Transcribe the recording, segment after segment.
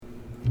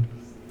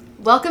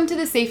Welcome to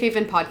the Safe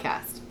Haven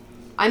Podcast.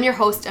 I'm your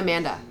host,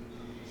 Amanda.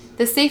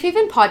 The Safe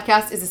Haven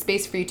Podcast is a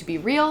space for you to be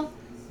real,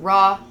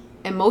 raw,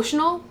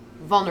 emotional,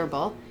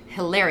 vulnerable,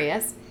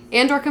 hilarious,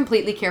 and or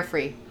completely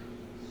carefree.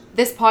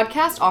 This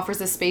podcast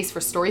offers a space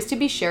for stories to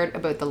be shared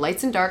about the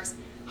lights and darks,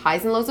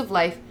 highs and lows of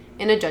life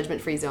in a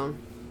judgment-free zone.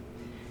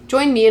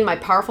 Join me and my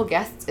powerful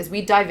guests as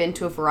we dive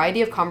into a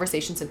variety of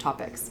conversations and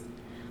topics.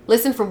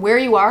 Listen from where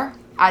you are,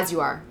 as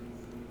you are.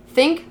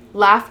 Think,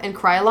 laugh, and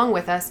cry along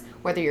with us,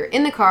 whether you're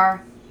in the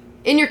car,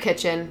 in your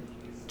kitchen,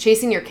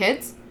 chasing your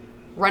kids,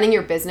 running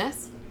your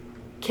business,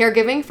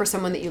 caregiving for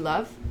someone that you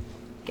love,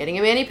 getting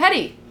a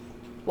mani-pedi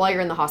while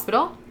you're in the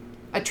hospital,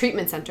 a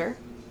treatment center,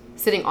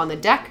 sitting on the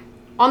deck,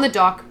 on the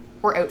dock,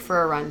 or out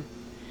for a run.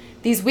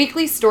 These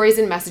weekly stories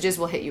and messages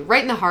will hit you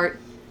right in the heart,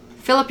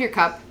 fill up your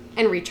cup,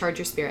 and recharge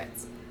your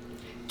spirits.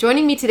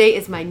 Joining me today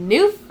is my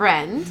new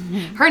friend.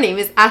 Her name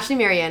is Ashley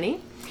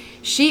Mariani.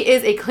 She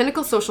is a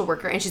clinical social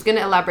worker, and she's going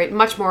to elaborate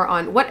much more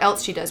on what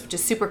else she does, which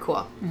is super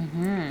cool.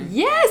 Mm-hmm.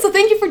 Yeah, so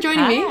thank you for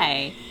joining me.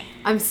 Hi.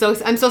 I'm so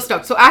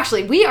stoked. So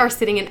actually, we are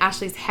sitting in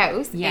Ashley's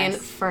house in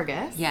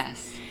Fergus.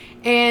 Yes.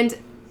 And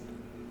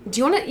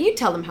do you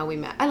tell them how we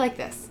met? I like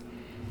this.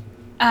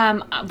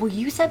 Well,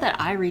 you said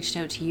that I reached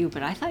out to you,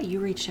 but I thought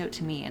you reached out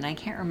to me, and I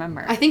can't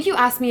remember. I think you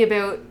asked me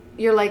about,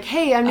 you're like,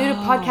 hey, I'm new to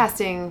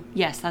podcasting.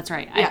 Yes, that's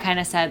right. Yeah. I kind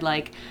of said,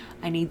 like,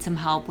 I need some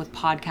help with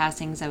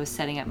podcasting because I was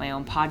setting up my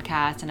own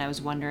podcast, and I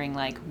was wondering,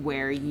 like,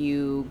 where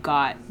you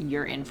got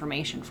your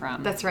information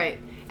from. That's right.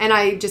 And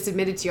I just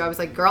admitted to you, I was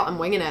like, girl, I'm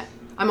winging it.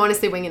 I'm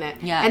honestly winging it.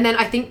 Yeah. And then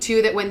I think,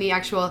 too, that when the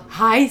actual,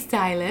 hi,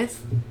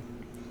 Silas.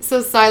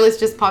 So Silas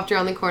just popped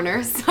around the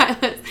corner.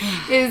 Silas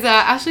is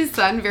Ashley's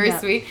son, very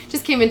sweet.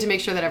 Just came in to make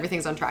sure that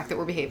everything's on track, that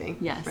we're behaving.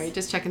 Yes. Right?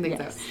 Just checking things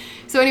out.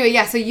 So anyway,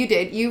 so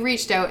you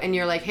reached out and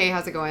you're like, hey,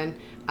 how's it going?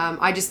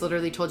 I just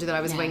literally told you that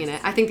I was winging it.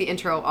 I think the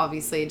intro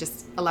obviously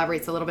just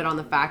elaborates a little bit on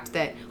the fact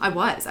that I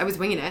was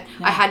winging it.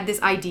 Yeah. I had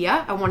this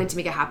idea. I wanted to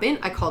make it happen.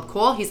 I called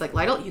Cole. He's like,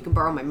 Lytle, you can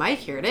borrow my mic.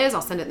 Here it is.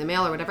 I'll send it in the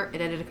mail or whatever.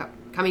 It ended up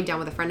coming down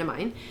with a friend of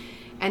mine.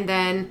 And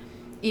then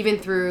even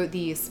through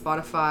the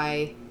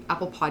Spotify,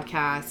 Apple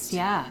Podcast,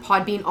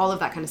 Podbean, all of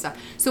that kind of stuff.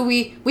 So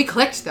we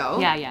clicked though.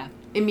 Yeah.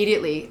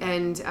 Immediately.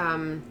 And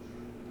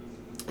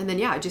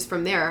then just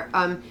from there.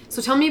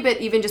 So tell me a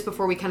bit, even just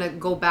before we kind of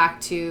go back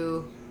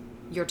to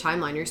your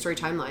timeline, your story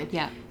timeline.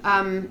 Yeah.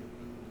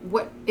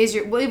 What is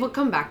we'll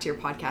come back to your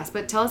podcast,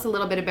 but tell us a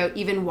little bit about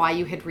even why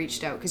you had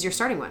reached out, because you're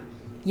starting one.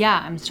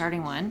 Yeah, I'm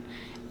starting one.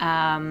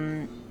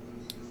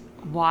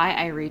 Why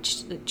I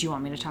reached, do you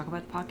want me to talk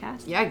about the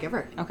podcast? Yeah, give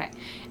her. Okay.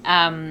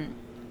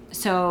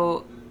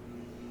 So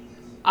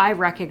I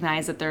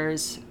recognize that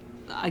there's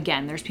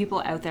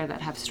people out there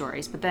that have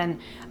stories, but then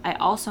I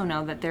also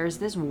know that there's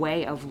this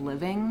way of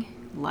living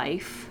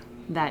life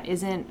that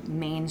isn't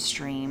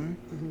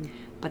mainstream,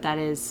 but that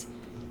is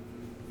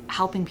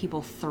helping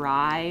people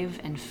thrive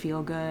and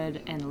feel good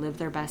and live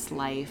their best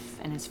life,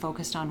 and it's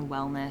focused on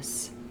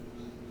wellness.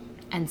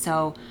 And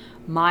so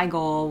my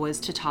goal was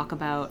to talk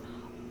about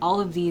all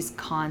of these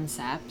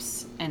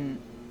concepts and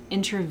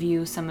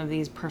interview some of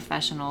these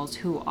professionals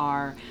who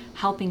are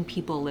helping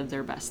people live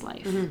their best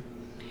life.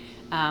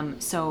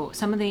 So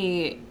some of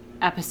the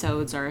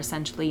episodes are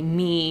essentially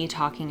me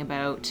talking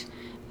about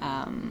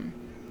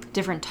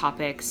different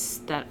topics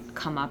that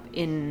come up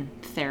in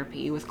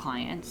therapy with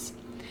clients.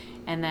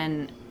 And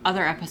then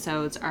other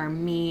episodes are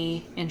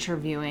me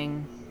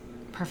interviewing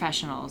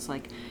professionals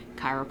like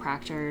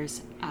chiropractors.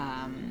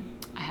 I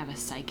have a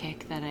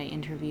psychic that I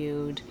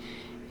interviewed,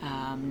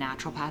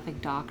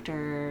 naturopathic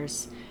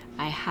doctors.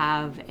 I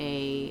have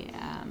a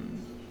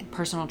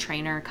personal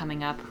trainer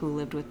coming up who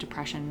lived with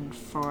depression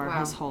for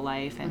his whole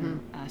life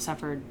and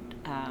suffered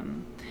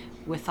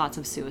with thoughts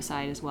of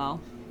suicide as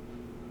well.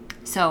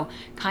 So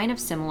kind of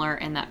similar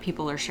in that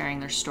people are sharing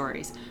their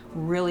stories,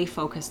 really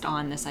focused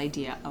on this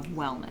idea of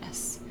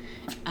wellness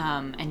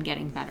and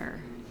getting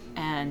better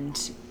and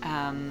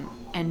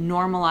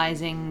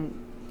normalizing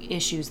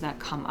issues that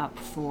come up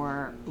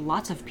for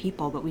lots of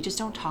people, but we just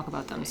don't talk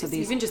about them. So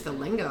even just the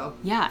lingo.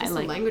 Yeah. Just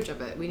the language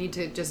of it. We need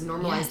to just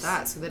normalize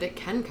that so that it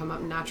can come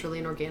up naturally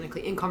and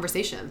organically in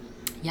conversation.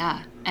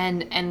 Yeah.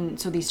 And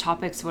so these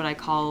topics, what I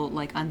call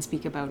like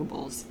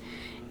unspeakaboutables.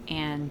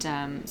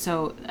 And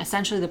so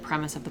essentially the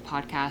premise of the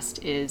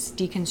podcast is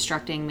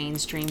deconstructing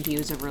mainstream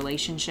views of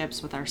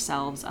relationships with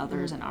ourselves,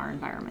 others, and our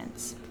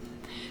environments.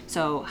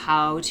 So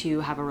how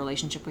to have a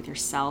relationship with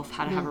yourself,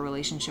 how to have a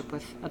relationship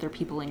with other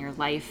people in your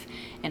life,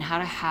 and how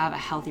to have a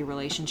healthy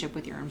relationship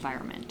with your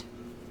environment.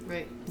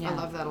 Right. Yeah. I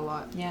love that a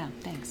lot. Yeah,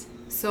 thanks.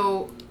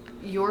 So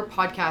your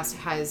podcast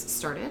has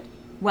started?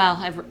 Well,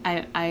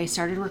 I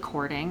started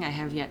recording. I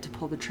have yet to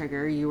pull the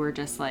trigger. You were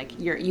just like,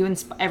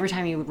 every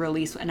time you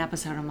release an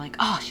episode, I'm like,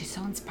 oh, she's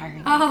so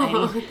inspiring.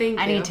 Thank you.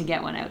 I need to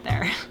get one out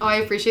there. Oh, I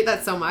appreciate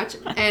that so much.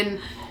 And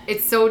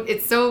it's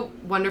so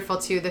wonderful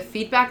too. The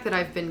feedback that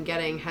I've been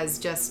getting has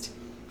just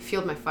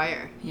fueled my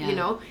fire, you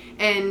know?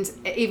 And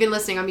even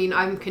listening, I mean,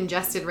 I'm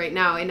congested right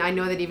now, and I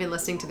know that even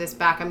listening to this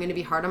back, I'm going to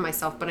be hard on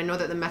myself, but I know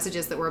that the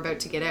messages that we're about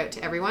to get out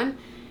to everyone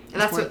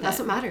That's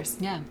what matters.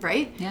 Yeah.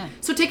 Right? Yeah.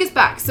 So take us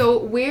back. So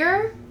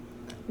where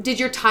did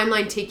your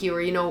timeline take you,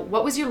 or,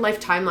 what was your life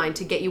timeline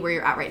to get you where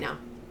you're at right now?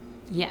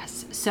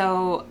 Yes.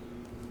 So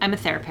I'm a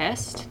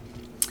therapist,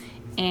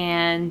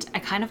 and I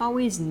kind of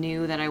always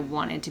knew that I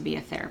wanted to be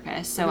a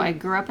therapist. So I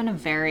grew up in a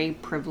very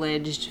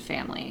privileged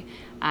family.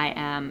 I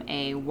am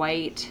a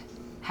white,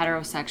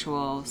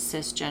 heterosexual,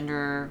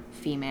 cisgender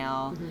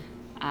female.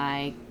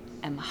 I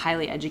am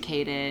highly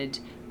educated.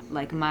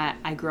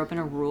 I grew up in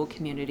a rural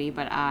community,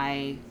 but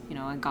I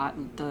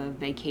got the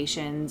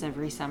vacations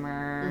every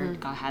summer,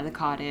 had the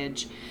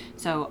cottage.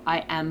 So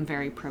I am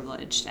very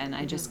privileged, and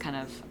I just kind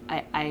of,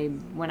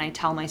 when I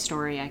tell my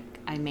story,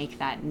 I make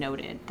that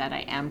noted that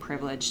I am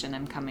privileged and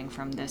I'm coming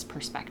from this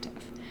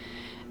perspective.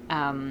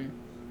 And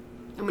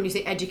when you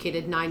say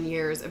educated, 9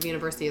 years of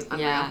university is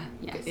unreal.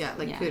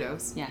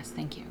 Kudos. Yes,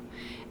 thank you.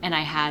 And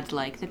I had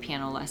the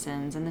piano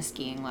lessons and the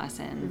skiing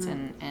lessons,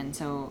 and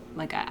so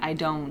I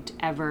don't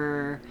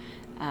ever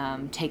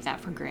take that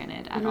for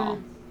granted at all.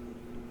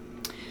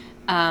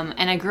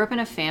 And I grew up in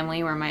a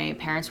family where my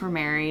parents were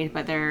married,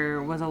 but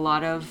there was a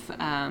lot of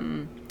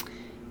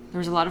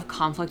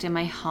conflict in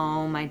my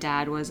home. My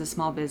dad was a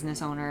small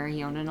business owner.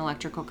 He owned an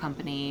electrical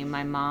company.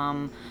 My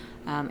mom,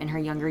 in her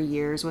younger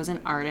years, was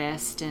an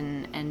artist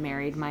and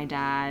married my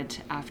dad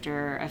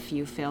after a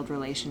few failed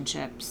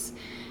relationships.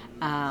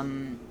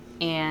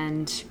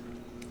 And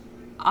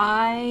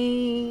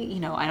I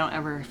don't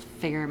ever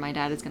figure my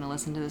dad is going to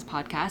listen to this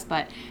podcast,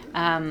 but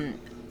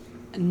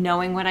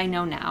knowing what I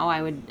know now,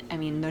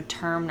 the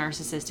term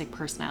narcissistic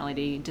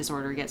personality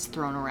disorder gets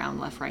thrown around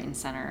left, right, and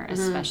center,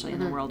 especially in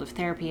the world of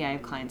therapy. I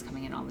have clients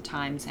coming in all the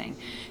time saying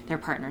their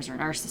partners are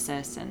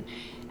narcissists,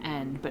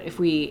 but if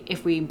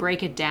we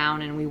break it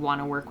down and we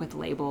want to work with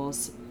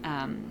labels,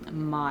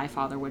 my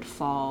father would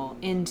fall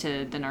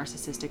into the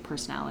narcissistic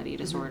personality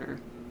disorder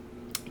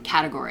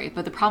category.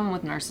 But the problem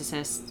with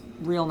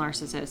real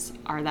narcissists,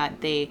 are that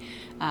they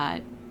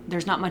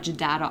there's not much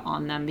data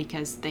on them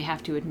because they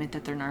have to admit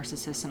that they're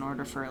narcissists in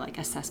order for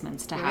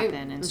assessments to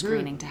happen and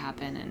screening to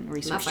happen and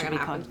research to be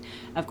called.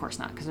 Of course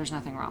not, because there's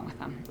nothing wrong with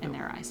them in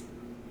their eyes.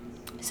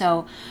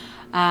 So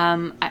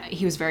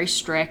he was very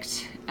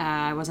strict.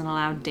 I wasn't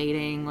allowed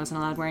dating, wasn't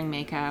allowed wearing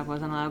makeup,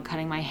 wasn't allowed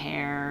cutting my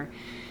hair.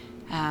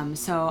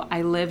 So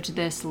I lived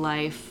this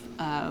life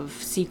of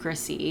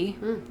secrecy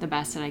the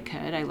best that I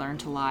could. I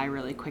learned to lie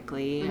really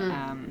quickly.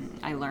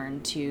 I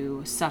learned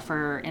to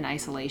suffer in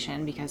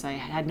isolation because I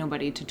had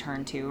nobody to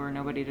turn to or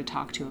nobody to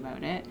talk to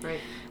about it.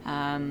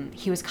 Right.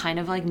 He was kind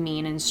of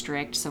mean and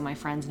strict, so my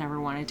friends never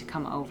wanted to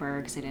come over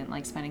because they didn't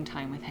like spending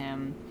time with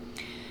him.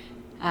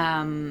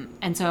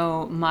 And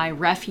so my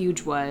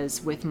refuge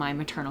was with my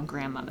maternal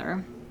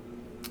grandmother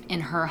in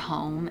her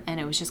home, and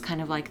it was just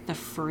kind of the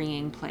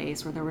freeing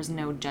place where there was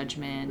no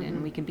judgment,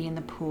 and we could be in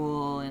the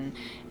pool and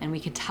we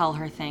could tell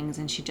her things,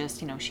 and she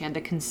just, she had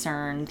the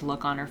concerned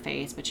look on her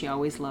face, but she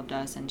always loved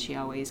us, and she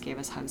always gave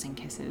us hugs and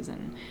kisses,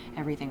 and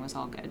everything was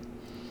all good.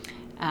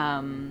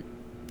 And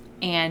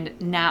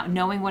now,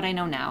 knowing what I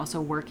know now, so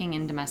working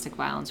in domestic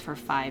violence for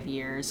 5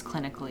 years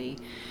clinically,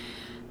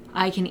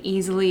 I can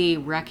easily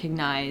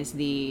recognize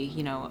the,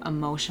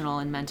 emotional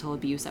and mental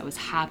abuse that was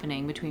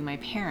happening between my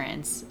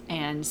parents.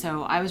 And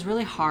so I was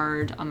really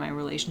hard on my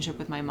relationship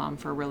with my mom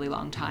for a really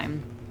long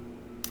time.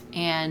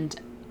 And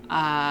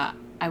I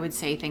would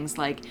say things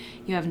like,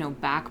 you have no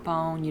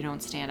backbone, you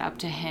don't stand up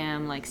to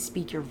him,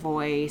 speak your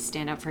voice,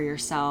 stand up for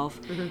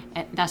yourself.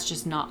 And that's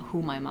just not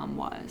who my mom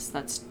was.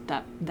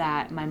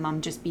 That my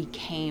mom just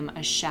became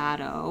a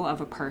shadow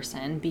of a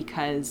person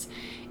because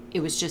it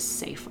was just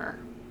safer.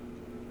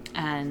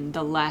 And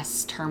the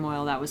less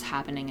turmoil that was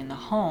happening in the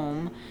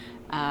home,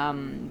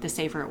 the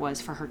safer it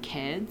was for her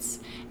kids.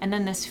 And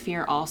then this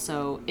fear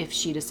also, if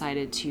she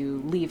decided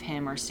to leave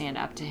him or stand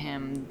up to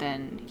him,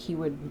 then he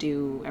would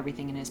do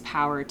everything in his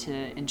power to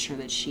ensure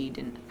that she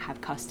didn't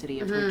have custody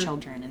of her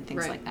children and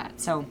things like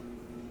that. So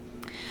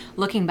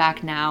looking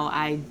back now,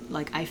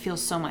 I feel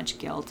so much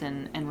guilt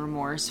and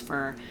remorse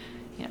for,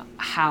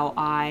 how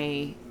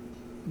I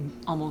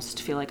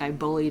almost feel like I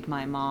bullied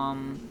my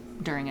mom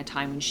during a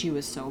time when she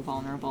was so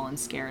vulnerable and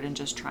scared and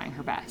just trying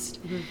her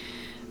best.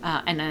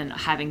 And then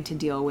having to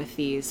deal with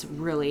these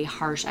really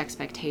harsh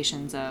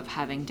expectations of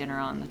having dinner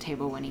on the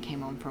table when he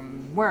came home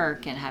from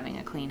work and having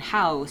a clean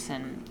house.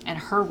 And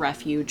her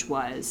refuge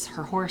was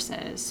her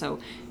horses. So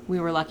we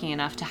were lucky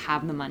enough to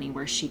have the money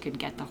where she could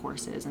get the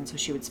horses. And so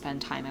she would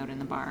spend time out in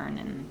the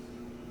barn.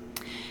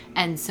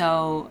 And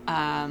so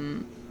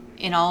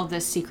in all of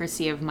this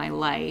secrecy of my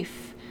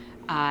life,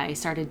 I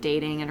started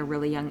dating at a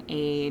really young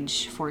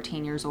age,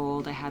 14 years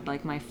old. I had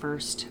my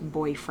first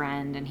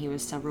boyfriend, and he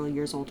was several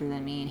years older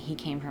than me, and he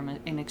came from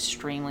an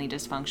extremely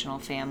dysfunctional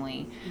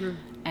family.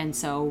 And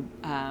so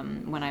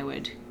when I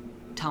would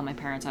tell my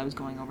parents I was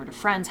going over to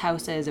friends'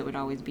 houses, it would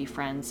always be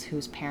friends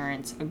whose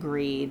parents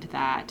agreed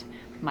that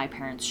my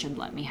parents should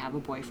let me have a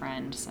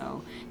boyfriend.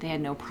 So they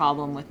had no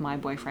problem with my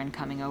boyfriend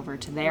coming over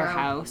to their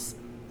house.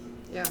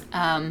 Yeah.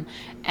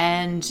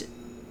 And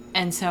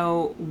And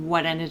so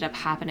what ended up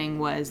happening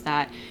was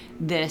that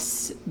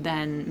this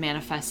then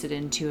manifested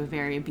into a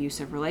very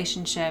abusive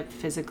relationship,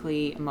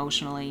 physically,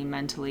 emotionally,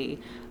 mentally.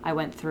 I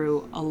went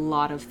through a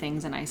lot of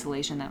things in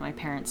isolation that my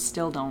parents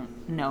still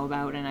don't know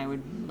about, and I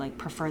would like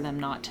prefer them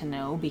not to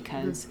know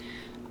because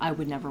I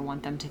would never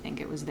want them to think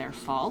it was their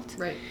fault.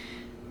 Right.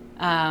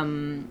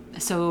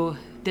 So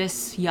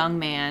this young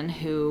man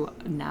who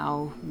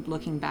now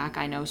looking back,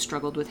 I know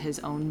struggled with his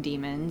own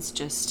demons,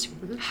 just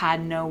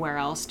had nowhere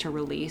else to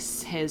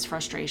release his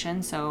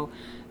frustration. So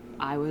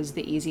I was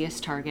the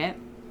easiest target,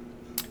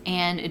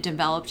 and it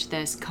developed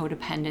this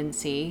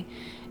codependency,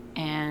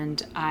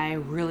 and I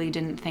really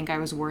didn't think I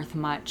was worth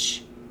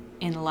much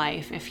in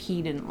life if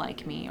he didn't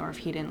like me, or if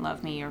he didn't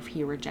love me, or if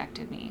he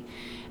rejected me.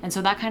 And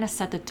so that kind of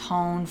set the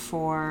tone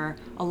for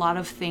a lot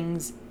of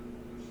things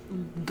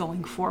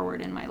going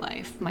forward in my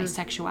life. My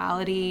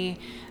sexuality,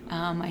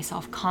 my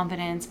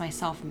self-confidence, my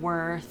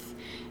self-worth,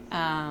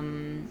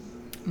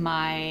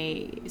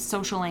 my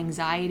social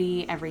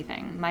anxiety,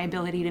 everything. My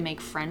ability to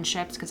make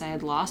friendships, because I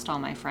had lost all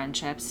my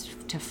friendships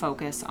to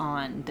focus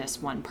on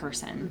this one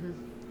person.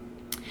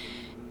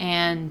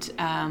 And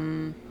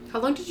how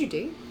long did you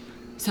date?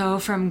 so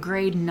from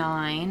grade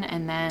 9,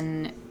 and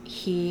then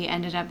he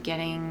ended up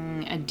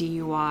getting a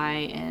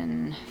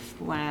DUI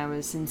when I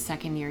was in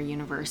second year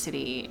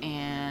university,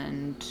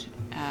 and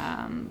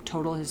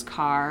totaled his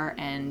car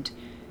and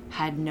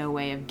had no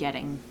way of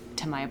getting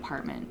to my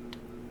apartment.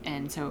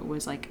 And so it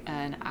was like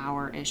an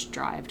hour-ish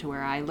drive to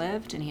where I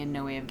lived, and he had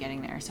no way of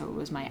getting there. So it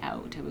was my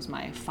out. It was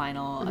my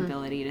final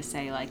ability to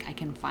say, like, I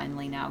can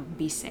finally now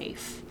be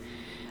safe.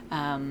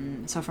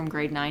 So from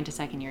grade 9 to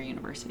second year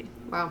university.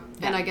 Wow.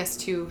 Yeah. And I guess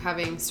too,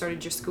 having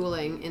started your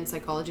schooling in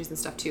psychologies and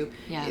stuff too,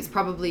 Yeah. is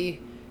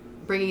probably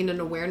bringing an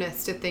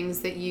awareness to things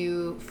that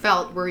you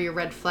felt were your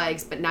red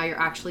flags, but now you're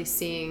actually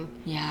seeing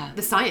Yeah.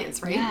 the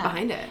science, right,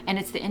 behind it. And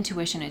it's the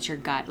intuition, it's your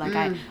gut. Like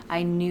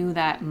I knew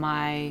that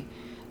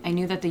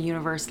the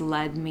universe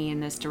led me in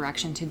this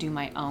direction to do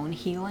my own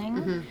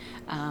healing.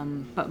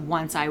 But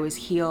once I was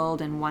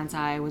healed, and once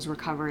I was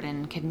recovered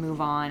and could move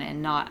on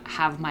and not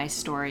have my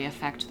story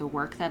affect the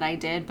work that I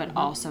did, but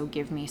also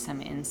give me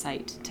some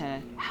insight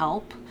to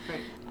help,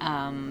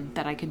 Right.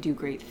 that I could do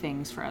great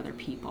things for other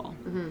people.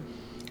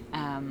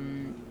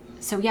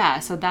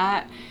 So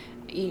that,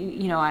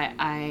 you know,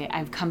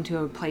 I've come to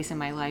a place in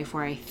my life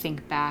where I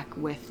think back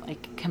with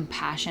like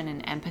compassion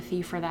and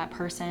empathy for that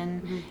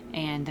person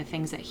and the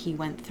things that he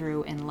went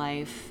through in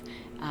life,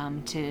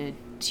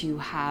 to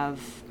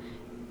have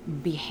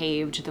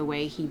behaved the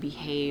way he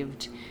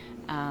behaved.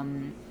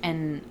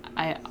 And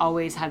I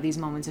always have these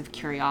moments of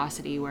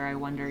curiosity where I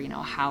wonder, you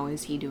know, how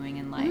is he doing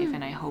in life?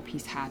 And I hope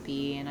he's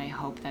happy, and I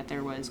hope that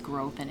there was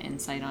growth and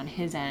insight on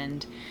his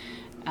end.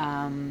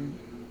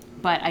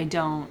 But I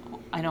don't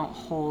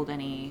hold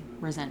any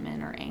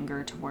resentment or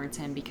anger towards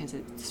him, because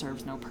it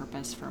serves no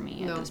purpose for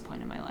me at this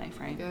point in my life,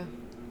 right? Yeah.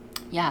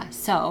 Yeah.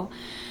 So,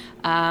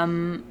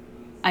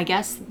 I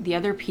guess the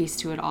other piece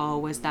to it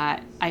all was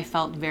that I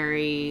felt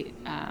very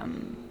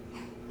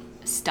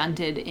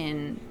stunted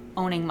in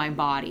owning my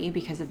body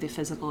because of the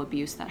physical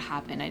abuse that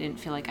happened. I didn't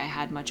feel like I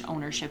had much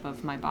ownership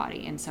of my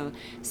body. And so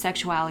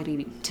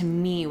sexuality to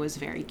me was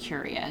very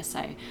curious.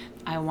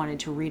 I wanted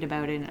to read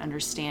about it and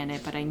understand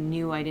it, but I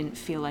knew I didn't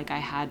feel like I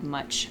had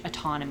much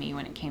autonomy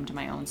when it came to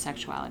my own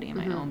sexuality and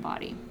my own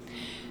body.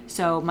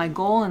 So my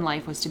goal in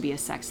life was to be a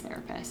sex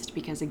therapist,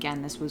 because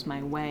again, this was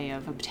my way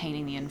of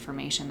obtaining the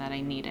information that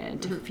I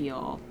needed to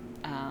feel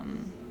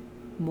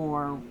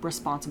more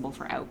responsible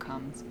for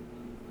outcomes.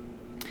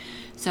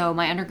 So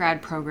my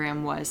undergrad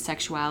program was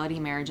sexuality,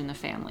 marriage, and the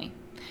family.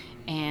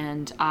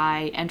 And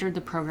I entered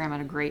the program at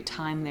a great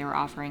time. They were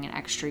offering an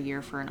extra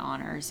year for an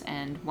honors.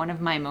 And one of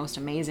my most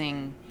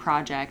amazing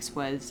projects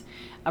was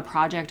a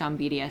project on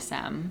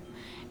BDSM.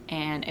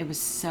 And it was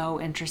so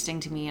interesting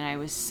to me, and I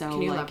was so...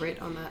 Can you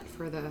elaborate on that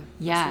for the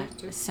Yeah,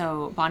 listeners too?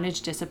 so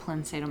bondage,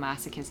 discipline,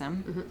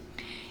 sadomasochism.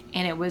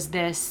 And it was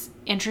this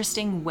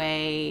interesting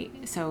way.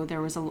 So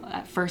there was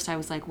at first I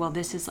was like, well,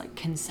 this is like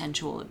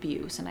consensual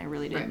abuse, and I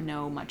really didn't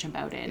know much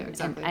about it. Yeah,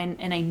 exactly.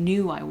 And I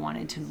knew I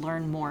wanted to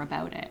learn more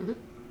about it.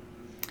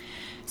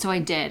 So I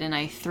did, and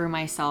I threw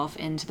myself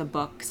into the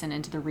books and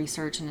into the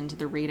research and into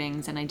the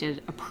readings, and I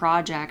did a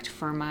project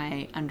for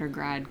my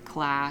undergrad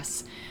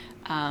class,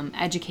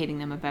 educating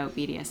them about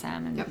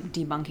BDSM and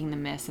debunking the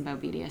myths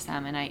about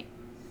BDSM. And I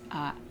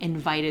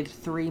invited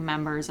 3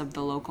 members of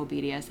the local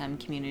BDSM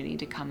community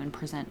to come and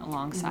present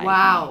alongside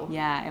me.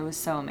 Yeah, it was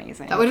so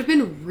amazing. That would have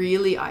been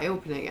really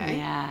eye-opening, eh?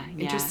 Yeah.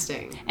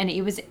 Interesting. And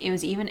it was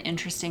even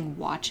interesting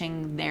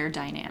watching their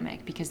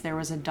dynamic, because there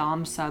was a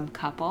dom sub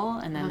couple,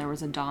 and then there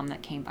was a dom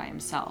that came by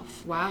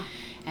himself. Wow.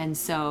 And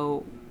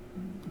so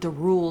the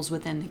rules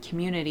within the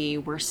community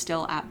were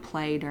still at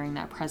play during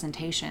that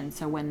presentation.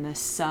 So when the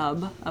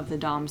sub of the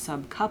dom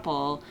sub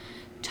couple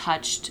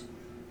touched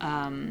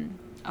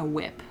a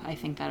whip, I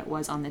think that it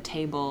was, on the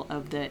table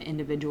of the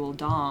individual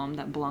dom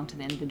that belonged to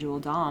the individual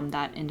dom,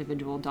 that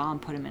individual dom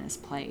put him in his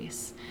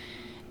place.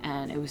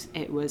 And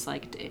it was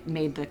like, it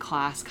made the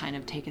class kind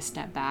of take a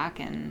step back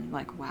and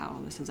like,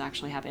 wow, this is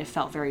actually happening. It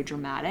felt very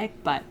dramatic,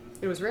 but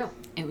it was real.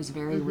 It was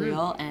very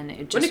real, and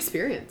it just... What an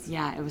experience.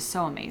 Yeah, it was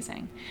so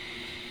amazing.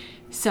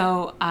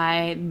 So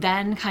I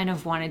then kind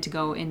of wanted to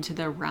go into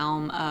the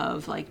realm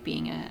of like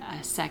being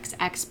a sex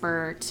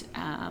expert,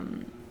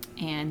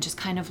 and just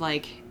kind of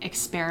like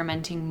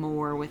experimenting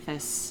more with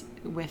this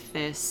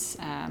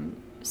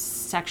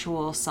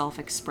sexual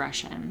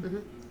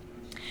self-expression.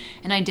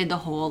 And I did the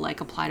whole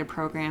like apply to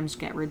programs,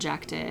 get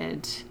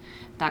rejected,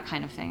 that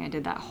kind of thing. I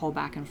did that whole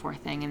back and forth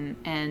thing,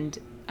 and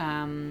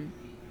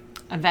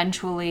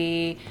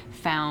eventually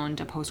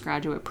found a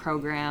postgraduate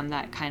program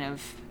that kind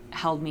of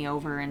held me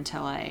over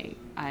until I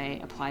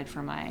applied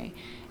for my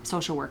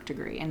social work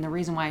degree. And the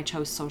reason why I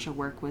chose social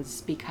work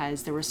was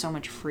because there was so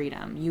much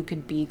freedom. You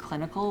could be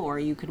clinical or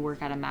you could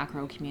work at a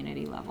macro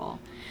community level.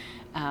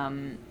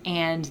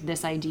 And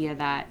this idea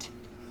that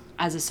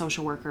as a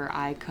social worker,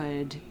 I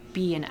could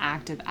be an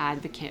active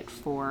advocate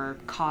for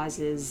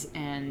causes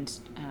and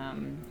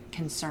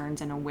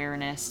concerns and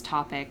awareness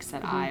topics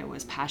that I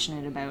was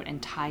passionate about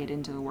and tie it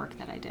into the work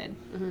that I did.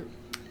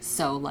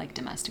 So like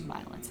domestic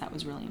violence, that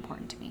was really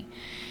important to me.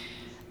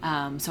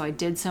 So I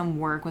did some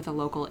work with a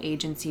local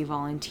agency,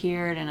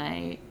 volunteered, and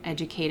I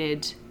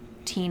educated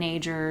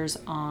teenagers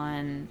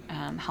on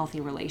healthy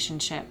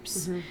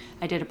relationships.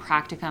 I did a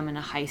practicum in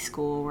a high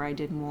school where I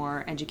did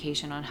more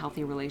education on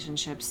healthy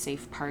relationships,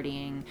 safe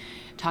partying,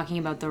 talking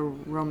about the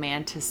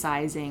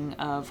romanticizing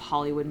of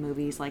Hollywood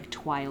movies like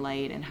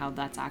Twilight and how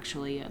that's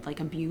actually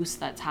like abuse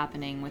that's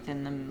happening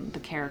within the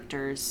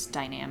characters'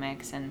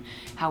 dynamics, and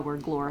how we're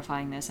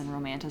glorifying this and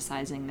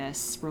romanticizing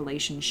this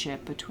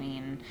relationship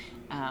between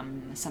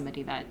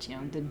somebody that, you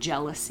know, the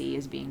jealousy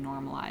is being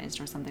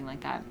normalized or something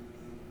like that.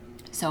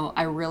 So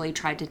I really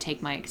tried to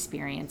take my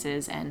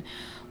experiences and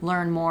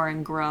learn more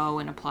and grow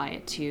and apply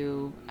it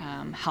to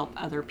help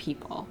other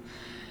people.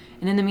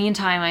 And in the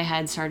meantime, I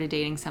had started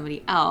dating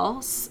somebody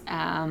else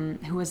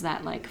who was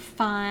that like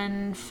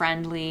fun,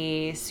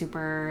 friendly,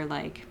 super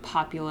like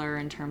popular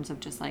in terms of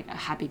just like a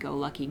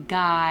happy-go-lucky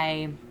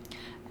guy.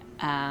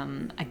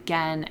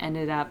 Again,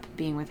 ended up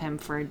being with him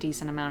for a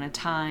decent amount of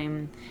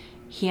time.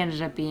 He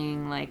ended up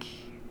being like,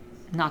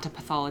 not to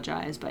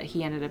pathologize, but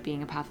he ended up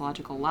being a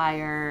pathological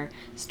liar,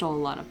 stole a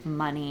lot of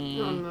money.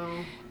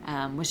 Oh,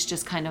 no. Was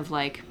just kind of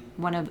like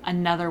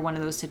another one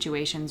of those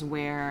situations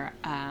where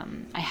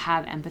I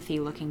have empathy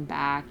looking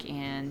back,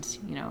 and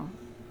you know,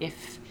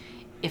 if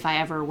I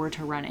ever were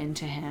to run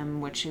into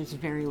him, which is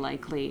very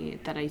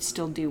likely, that I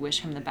still do wish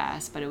him the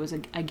best, but it was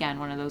again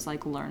one of those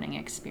like learning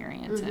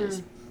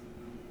experiences.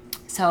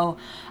 So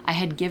I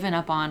had given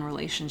up on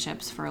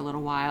relationships for a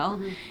little while,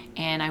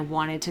 and I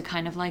wanted to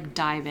kind of like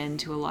dive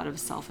into a lot of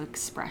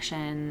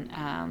self-expression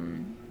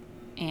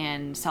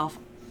and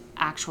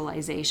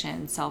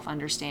self-actualization,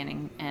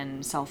 self-understanding,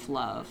 and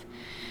self-love.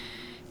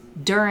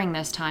 During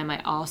this time,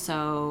 I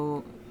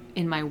also,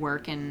 in my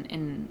work and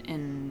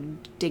in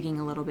digging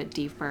a little bit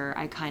deeper,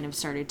 I kind of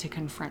started to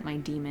confront my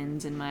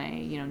demons in my,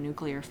 you know,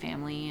 nuclear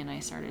family, and I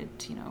started,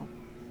 you know,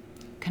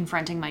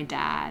 confronting my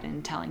dad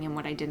and telling him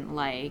what I didn't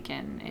like,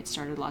 and it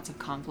started lots of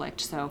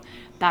conflict. So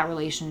that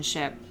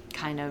relationship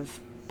kind of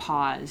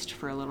paused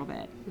for a little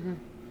bit.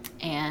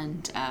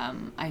 And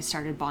I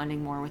started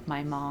bonding more with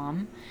my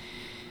mom.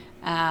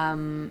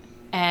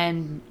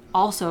 And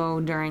also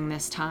during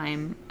this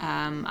time,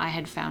 I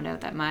had found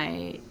out that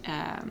my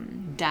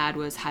dad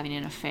was having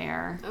an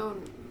affair. Oh.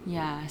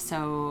 Yeah,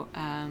 so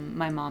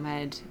my mom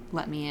had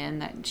let me in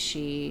that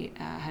she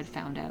had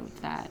found out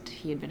that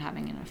he had been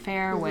having an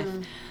affair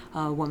with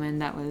a woman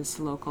that was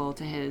local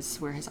to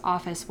where his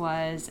office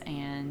was,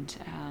 and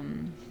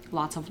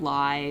lots of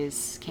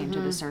lies came to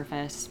the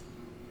surface.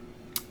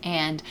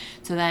 And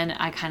so then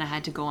I kind of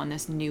had to go on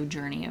this new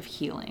journey of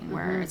healing,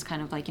 where it's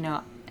kind of like, you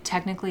know,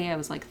 technically I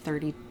was like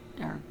 30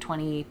 or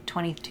 20,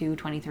 22,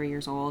 23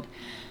 years old.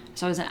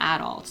 So I was an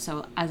adult.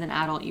 So as an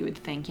adult, you would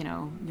think, you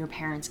know, your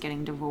parents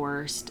getting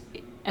divorced,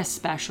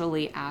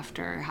 especially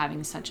after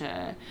having such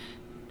a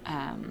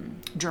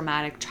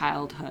dramatic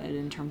childhood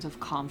in terms of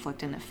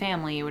conflict in the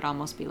family, it would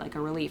almost be like a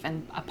relief.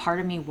 And a part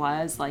of me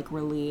was like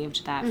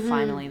relieved that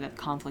finally that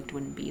conflict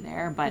wouldn't be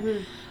there. But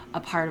a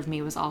part of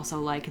me was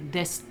also like,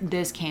 this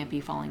can't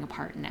be falling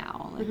apart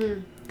now. Like,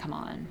 come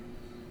on.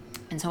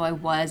 And so I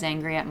was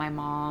angry at my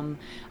mom.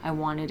 I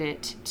wanted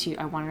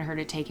her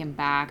to take him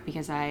back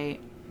because I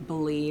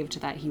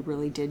believed that he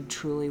really did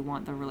truly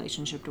want the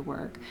relationship to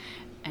work.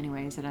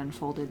 Anyways, it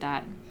unfolded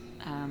that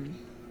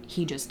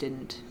he just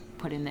didn't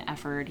put in the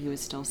effort. He was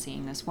still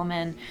seeing this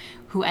woman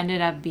who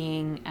ended up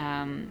being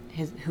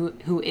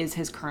who is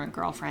his current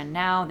girlfriend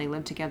now. They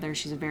live together.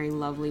 She's a very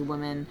lovely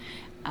woman,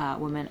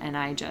 and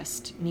I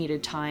just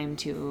needed time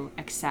to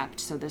accept.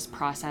 So this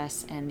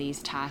process and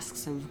these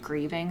tasks of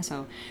grieving.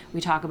 So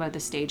we talk about the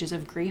stages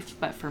of grief,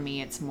 but for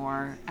me it's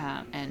more,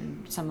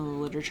 and some of the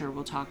literature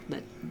will talk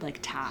that like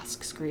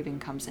tasks. Grieving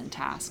comes in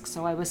tasks.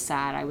 So I was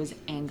sad. I was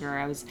angry.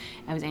 I was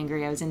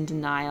angry. I was in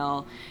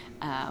denial.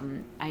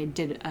 I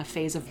did a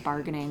phase of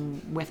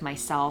bargaining with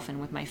myself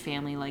and with my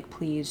family, like,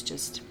 please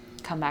just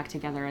come back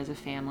together as a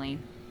family.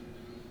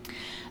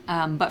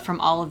 But from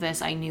all of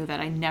this, I knew that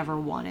I never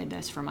wanted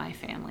this for my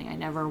family. I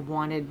never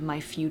wanted my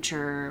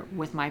future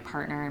with my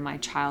partner and my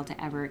child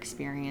to ever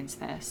experience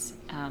this.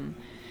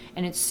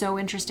 And it's so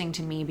interesting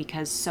to me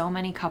because so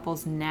many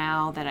couples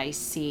now that I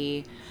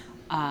see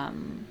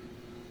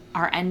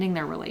are ending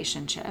their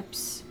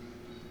relationships.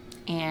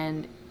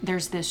 And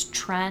there's this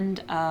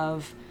trend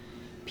of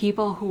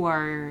people who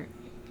are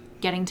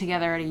getting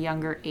together at a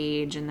younger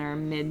age, in their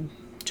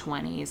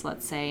mid-20s,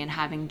 let's say, and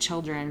having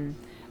children,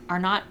 are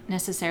not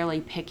necessarily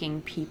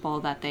picking people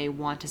that they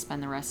want to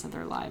spend the rest of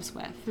their lives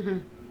with. Mm-hmm.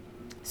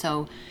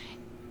 So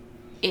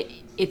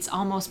it's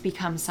almost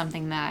become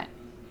something that,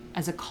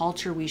 as a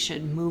culture, we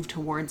should move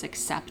towards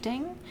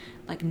accepting,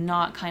 like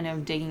not kind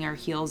of digging our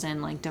heels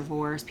in like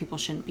divorce. People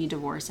shouldn't be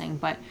divorcing,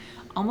 but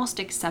almost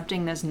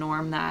accepting this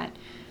norm that,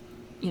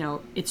 you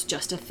know, it's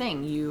just a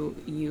thing.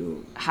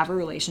 You have a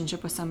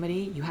relationship with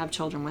somebody, you have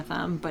children with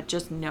them, but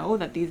just know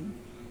that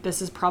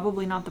this is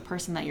probably not the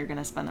person that you're going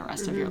to spend the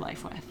rest of your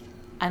life with,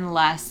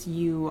 unless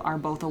you are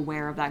both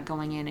aware of that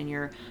going in, and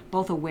you're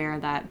both aware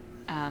that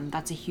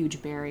that's a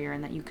huge barrier,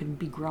 and that you could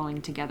be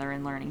growing together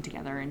and learning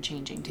together and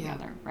changing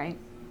together, right?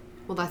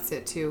 Well, that's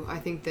it too. I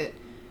think that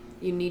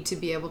you need to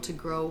be able to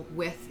grow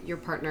with your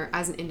partner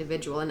as an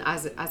individual and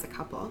as a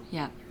couple.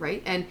 Yeah.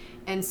 Right?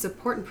 And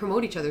support and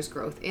promote each other's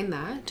growth in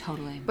that.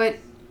 Totally. But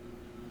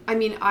I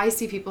mean, I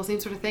see people, same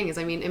sort of thing,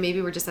 and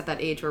maybe we're just at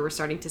that age where we're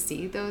starting to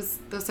see those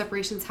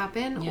separations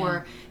happen,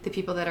 or the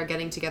people that are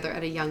getting together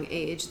at a young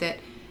age that,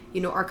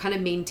 you know, are kind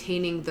of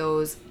maintaining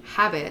those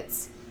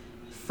habits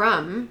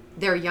from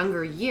their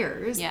younger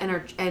years,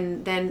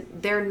 and then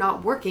they're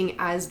not working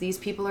as these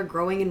people are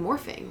growing and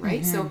morphing,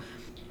 right? Mm-hmm.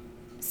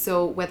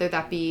 So whether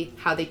that be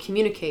how they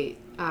communicate,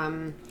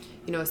 you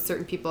know,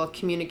 certain people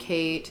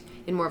communicate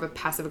in more of a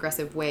passive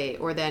aggressive way,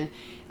 or then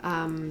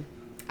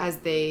as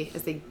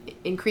they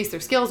increase their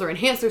skills or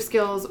enhance their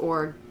skills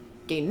or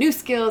gain new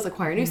skills,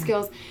 acquire new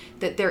skills,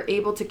 that they're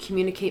able to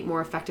communicate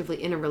more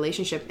effectively in a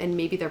relationship, and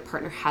maybe their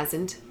partner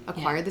hasn't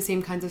acquired the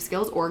same kinds of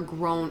skills or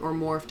grown or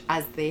morphed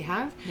as they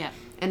have. Yeah.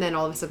 And then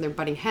all of a sudden they're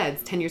butting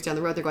heads. 10 years down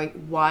the road, they're going,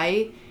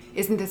 why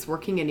isn't this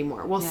working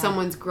anymore? Well,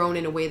 someone's grown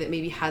in a way that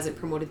maybe hasn't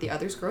promoted the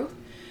other's growth.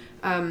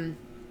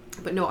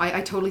 But no,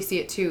 I totally see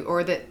it too.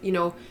 Or that, you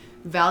know,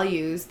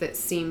 values that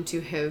seem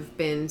to have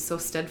been so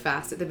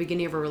steadfast at the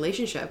beginning of a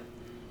relationship,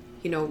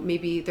 you know,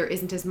 maybe there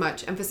isn't as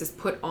much emphasis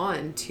put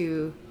on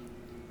to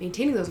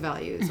maintaining those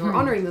values or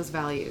honoring those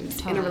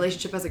values in a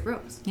relationship as it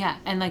grows. Yeah.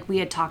 And like we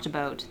had talked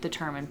about the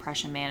term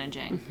impression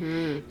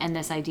managing, and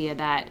this idea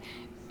that,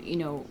 you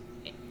know,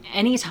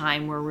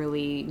 anytime we're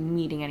really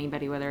meeting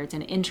anybody, whether it's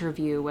an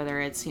interview,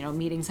 whether it's, you know,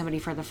 meeting somebody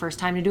for the first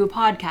time to do a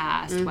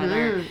podcast,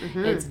 whether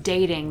it's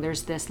dating,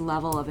 there's this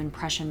level of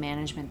impression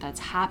management that's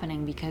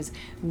happening because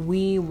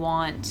we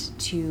want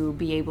to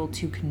be able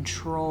to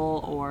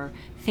control or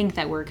think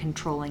that we're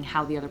controlling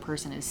how the other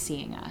person is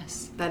seeing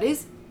us. That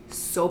is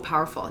so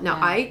powerful. Now,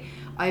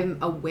 I'm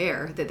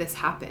aware that this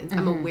happens.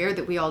 I'm aware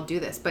that we all do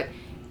this, but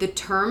the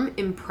term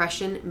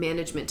impression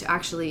management, to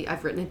actually,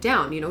 I've written it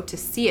down, you know, to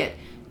see it,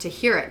 to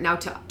hear it, now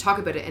to talk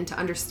about it and to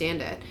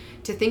understand it,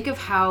 to think of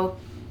how,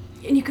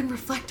 and you can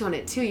reflect on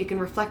it too. You can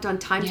reflect on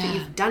times that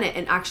you've done it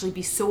and actually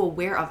be so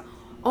aware of,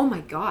 oh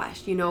my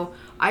gosh, you know,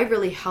 I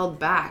really held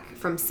back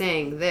from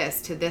saying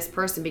this to this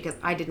person because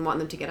I didn't want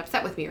them to get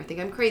upset with me or think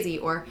I'm crazy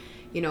or,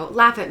 you know,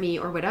 laugh at me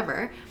or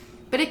whatever.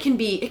 But it can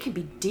be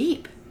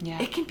deep. Yeah.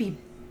 It can be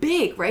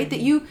big, right? That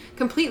you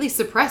completely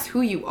suppress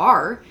who you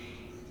are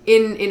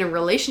in a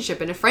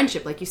relationship, in a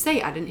friendship, like you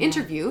say, at an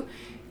interview.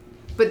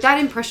 But that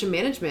impression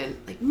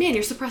management, like, man,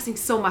 you're suppressing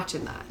so much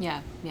in that.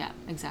 Yeah,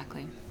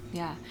 exactly.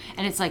 Yeah.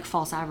 And it's like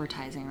false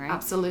advertising, right?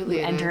 Absolutely.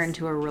 You enter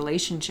into a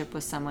relationship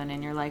with someone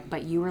and you're like,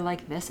 but you were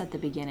like this at the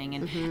beginning.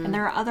 And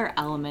there are other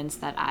elements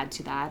that add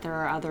to that. There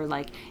are other,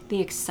 like, the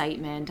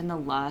excitement and the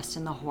lust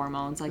and the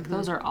hormones. Like,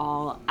 those are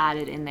all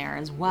added in there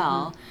as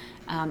well.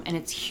 And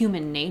it's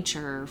human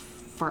nature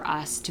for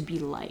us to be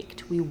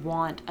liked. We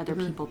want other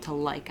people to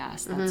like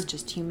us. That's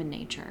just human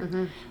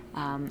nature.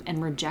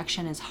 And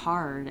rejection is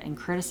hard, and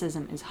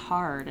criticism is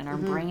hard, and our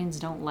brains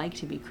don't like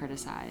to be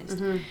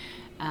criticized.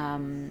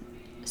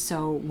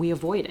 So we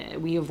avoid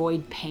it. We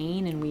avoid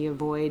pain, and we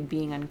avoid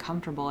being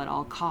uncomfortable at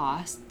all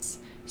costs.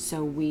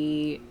 So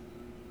we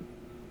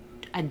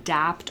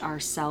adapt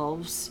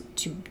ourselves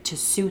to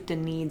suit the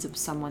needs of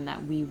someone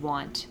that we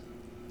want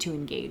to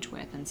engage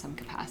with in some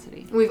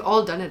capacity. We've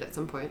all done it at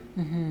some point.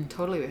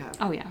 Totally we have.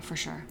 Oh yeah, for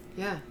sure.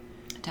 Yeah.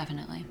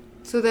 Definitely.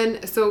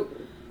 So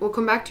we'll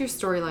come back to your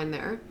storyline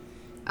there.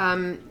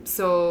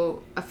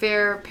 So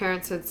affair,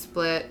 parents had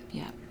split.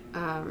 Yeah.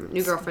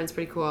 New girlfriend's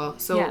pretty cool.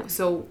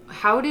 So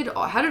how did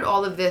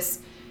all of this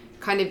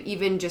kind of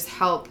even just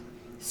help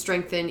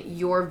strengthen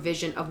your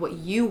vision of what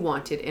you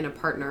wanted in a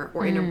partner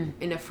or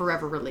in a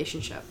forever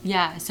relationship?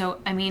 Yeah. So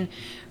I mean,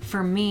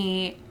 for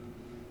me,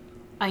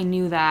 I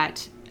knew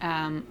that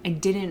I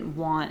didn't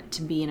want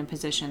to be in a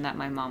position that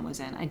my mom was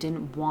in. I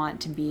didn't want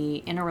to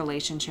be in a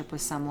relationship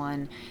with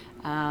someone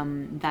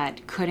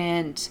that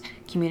couldn't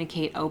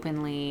communicate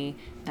openly,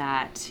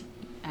 that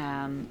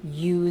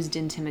used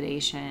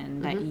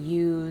intimidation, that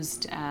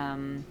used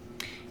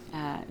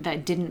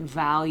that didn't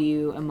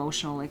value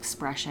emotional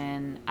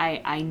expression.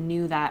 I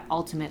knew that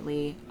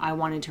ultimately I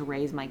wanted to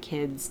raise my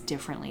kids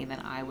differently than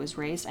I was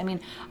raised. I mean,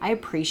 I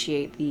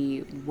appreciate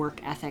the work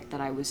ethic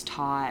that I was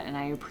taught, and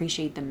I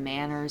appreciate the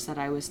manners that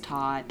I was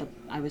taught.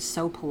 I was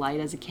so polite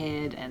as a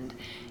kid, and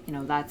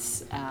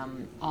that's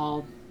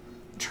all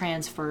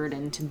transferred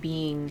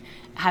into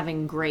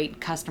having great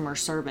customer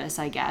service,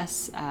 I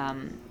guess,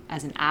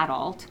 as an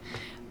adult.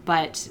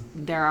 But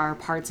there are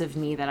parts of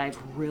me that I've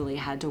really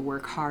had to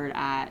work hard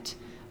at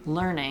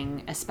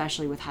learning,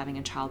 especially with having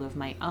a child of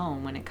my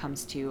own, when it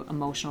comes to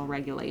emotional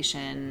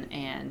regulation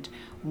and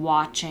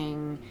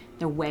watching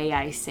the way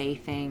I say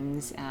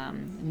things,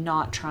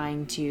 not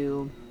trying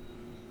to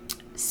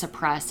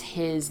suppress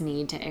his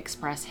need to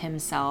express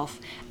himself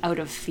out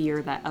of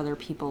fear that other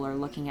people are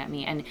looking at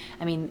me. And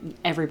I mean,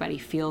 everybody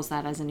feels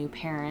that as a new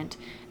parent,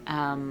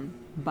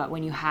 but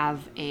when you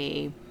have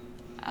a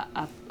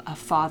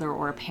father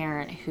or a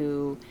parent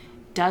who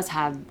does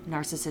have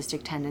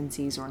narcissistic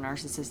tendencies or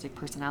narcissistic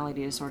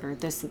personality disorder,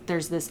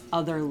 there's this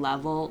other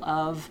level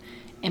of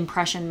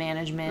impression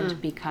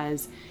management,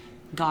 because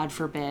God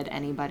forbid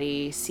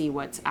anybody see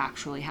what's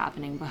actually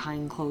happening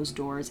behind closed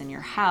doors in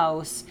your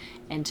house,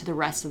 and to the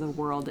rest of the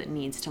world it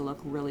needs to look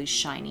really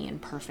shiny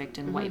and perfect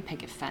and white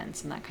picket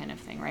fence and that kind of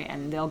thing, right?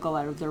 And they'll go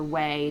out of their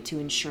way to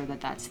ensure that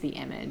that's the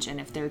image.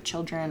 And if their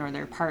children or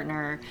their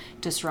partner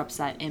disrupts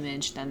that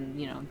image, then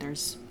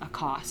there's a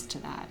cost to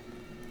that.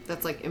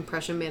 That's like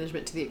impression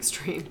management to the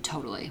extreme.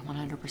 Totally,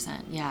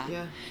 100%.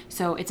 Yeah.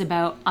 So it's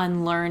about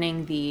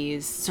unlearning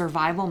these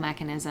survival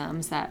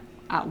mechanisms that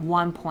at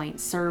one point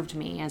served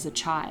me as a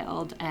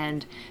child,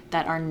 and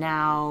that are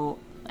now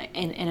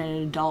in an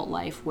adult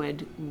life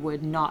would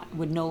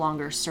no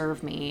longer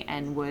serve me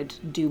and would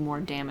do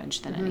more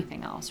damage than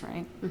anything else,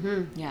 right?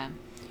 Yeah.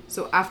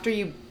 So after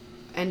you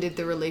ended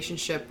the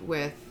relationship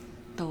with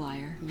the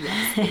liar.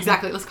 Yes,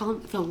 exactly. Let's call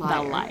him the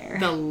liar.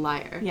 The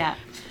liar. Yeah.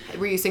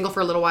 Were you single for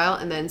a little while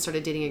and then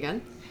started dating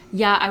again?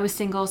 Yeah, I was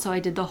single, so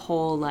I did the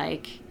whole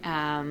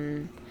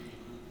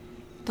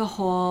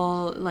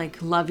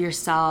love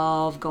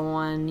yourself, go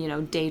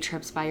on, day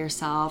trips by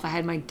yourself. I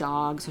had my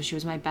dog, so she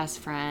was my best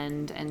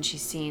friend, and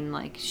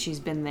she's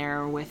been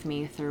there with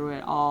me through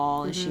it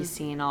all, and she's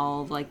seen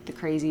all of the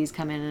crazies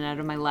come in and out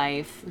of my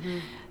life.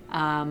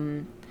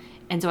 And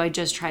so I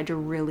just tried to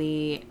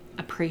really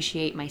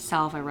appreciate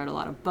myself. I read a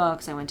lot of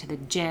books. I went to the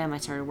gym. I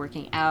started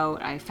working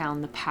out. I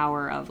found the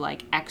power of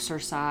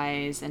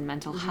exercise and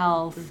mental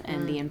health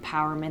and the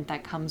empowerment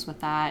that comes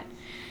with that.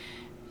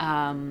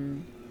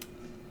 And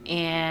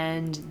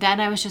then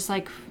I was just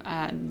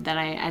then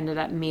I ended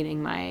up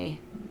meeting my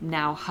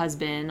now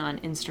husband on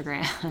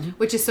Instagram.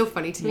 Which is so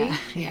funny to me.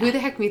 Yeah. Who the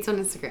heck meets on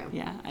Instagram?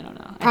 Yeah, I don't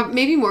know.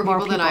 Maybe more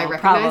people than I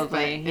recognize. Probably,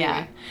 but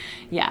anyway.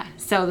 Yeah.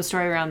 So the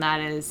story around that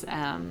is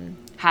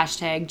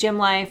hashtag gym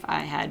life.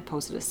 I had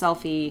posted a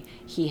selfie.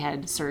 He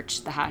had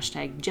searched the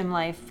hashtag gym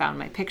life, found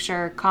my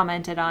picture,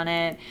 commented on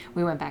it.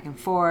 We went back and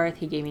forth.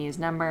 He gave me his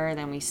number.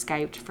 Then we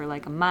Skyped for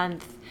a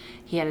month.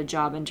 He had a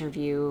job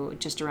interview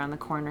just around the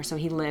corner. So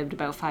he lived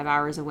about 5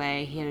 hours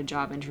away. He had a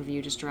job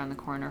interview just around the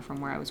corner from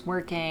where I was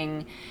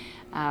working.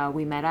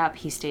 We met up.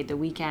 He stayed the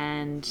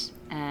weekend,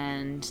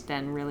 and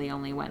then really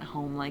only went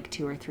home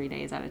 2 or 3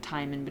 days at a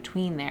time in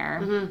between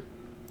there.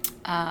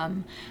 I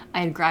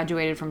had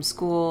graduated from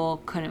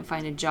school, couldn't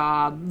find a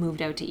job,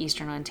 moved out to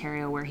Eastern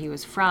Ontario where he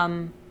was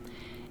from,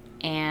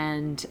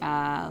 and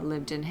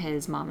lived in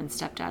his mom and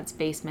stepdad's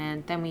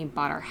basement. Then we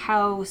bought our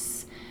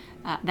house.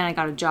 Then I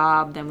got a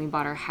job. Then we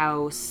bought our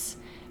house.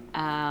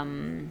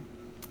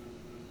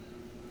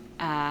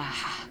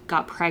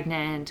 Got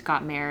pregnant,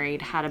 got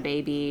married, had a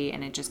baby,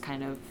 and it just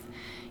kind of,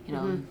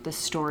 the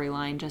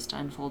storyline just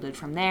unfolded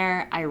from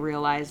there. I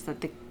realized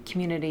that the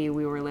community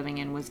we were living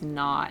in was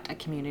not a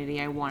community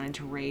I wanted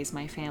to raise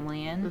my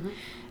family in.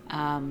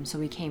 So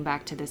we came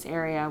back to this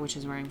area, which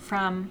is where I'm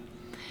from,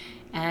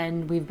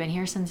 and we've been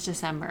here since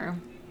December.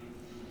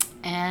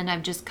 And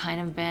I've just kind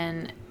of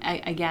been,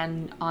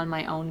 again, on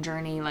my own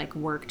journey,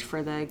 worked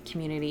for the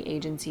community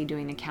agency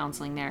doing the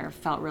counseling there,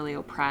 felt really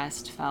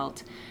oppressed,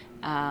 felt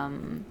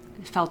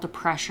the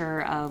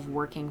pressure of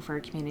working for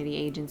a community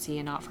agency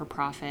and not for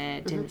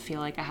profit, didn't feel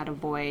like I had a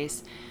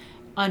voice,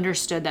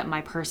 understood that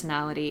my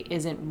personality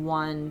isn't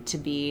one to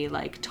be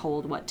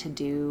told what to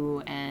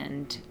do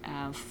and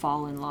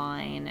fall in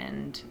line,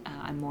 and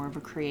I'm more of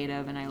a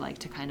creative, and I like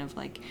to kind of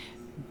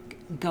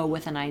go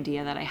with an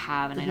idea that I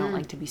have, and I don't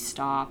like to be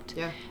stopped.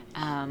 Yeah.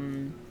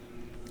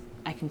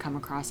 I can come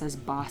across as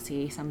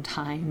bossy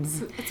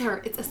sometimes.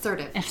 It's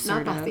assertive,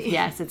 not bossy.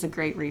 Yes, it's a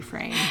great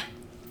refrain.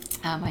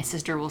 My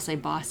sister will say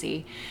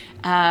bossy.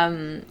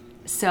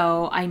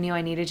 So I knew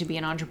I needed to be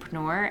an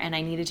entrepreneur, and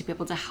I needed to be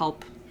able to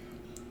help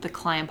the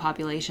client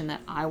population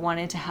that I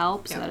wanted to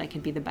help, so that I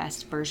could be the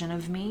best version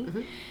of me.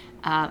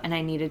 And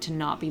I needed to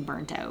not be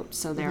burnt out.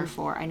 So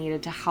therefore, I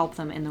needed to help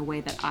them in the way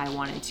that I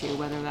wanted to,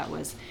 whether that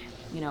was,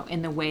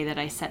 in the way that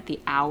I set the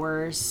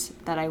hours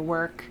that I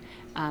work,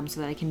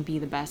 so that I can be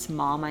the best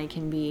mom I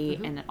can be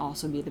and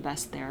also be the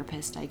best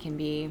therapist I can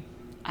be.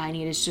 I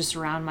needed to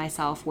surround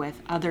myself with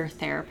other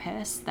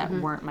therapists that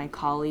weren't my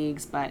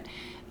colleagues, but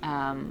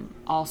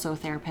also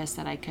therapists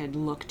that I could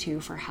look to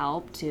for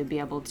help, to be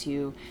able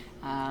to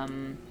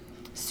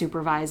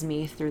supervise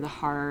me through the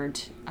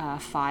hard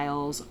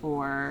files,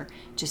 or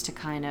just to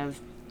kind of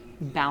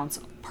bounce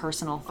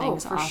personal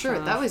things off. Oh, for sure.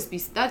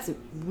 That's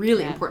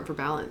really important for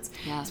balance.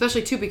 Yeah.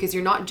 Especially too, because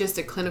you're not just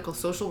a clinical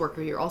social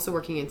worker, you're also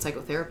working in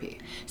psychotherapy.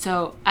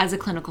 So as a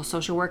clinical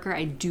social worker,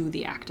 I do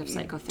the active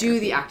psychotherapy. Do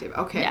the active,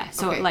 okay. Yeah,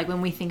 so okay. like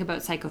when we think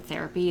about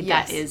psychotherapy,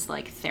 Yes. that is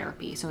like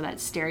therapy. So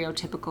that's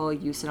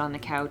stereotypical, you sit on the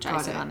couch,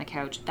 I sit on the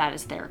couch, that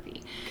is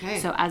therapy. Okay.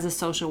 So as a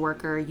social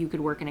worker, you could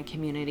work in a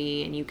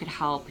community and you could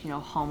help,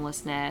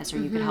 homelessness, or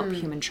you could help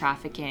human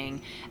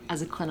trafficking.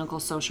 As a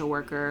clinical social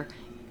worker,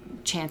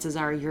 chances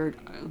are you're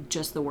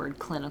just the word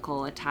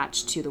clinical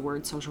attached to the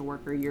word social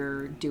worker,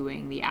 you're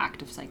doing the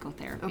act of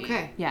psychotherapy.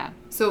 Okay. Yeah.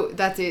 So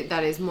that's it.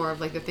 That is more of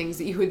like the things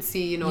that you would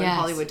see, in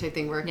Hollywood type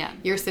thing, where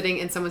you're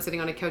sitting and someone's sitting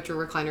on a couch or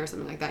recliner or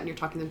something like that, and you're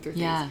talking them through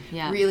things.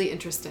 Yeah. Really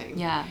interesting.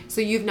 Yeah. So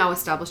you've now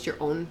established your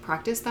own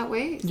practice that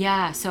way?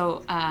 Yeah.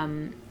 So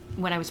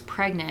when I was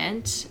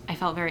pregnant, I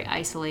felt very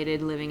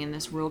isolated living in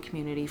this rural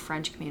community,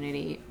 French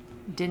community.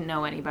 Didn't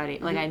know anybody.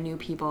 Like, I knew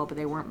people, but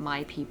they weren't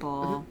my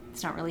people.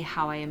 It's not really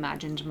how I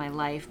imagined my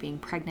life being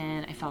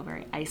pregnant. I felt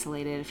very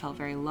isolated. I felt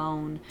very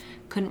alone.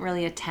 Couldn't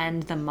really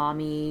attend the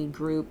mommy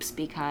groups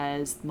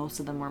because most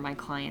of them were my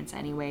clients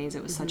anyways.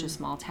 It was such a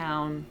small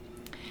town.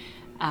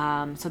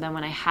 So then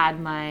when I had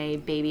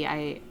my baby,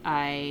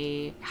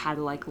 I had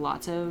like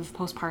lots of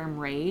postpartum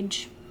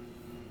rage.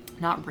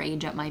 Not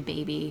rage at my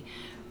baby,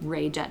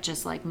 rage at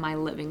just like my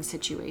living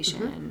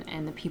situation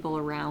and the people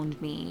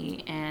around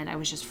me, and I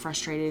was just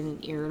frustrated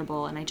and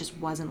irritable, and I just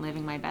wasn't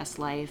living my best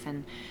life.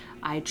 And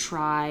I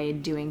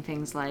tried doing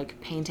things like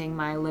painting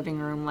my living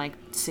room like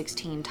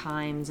 16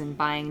 times and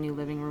buying new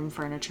living room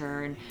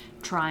furniture and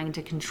trying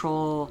to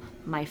control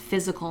my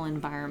physical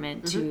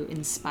environment to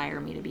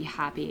inspire me to be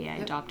happy. I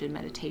adopted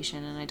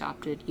meditation and I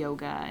adopted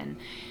yoga,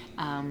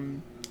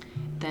 and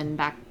then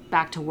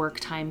back to work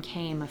time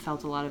came. I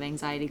felt a lot of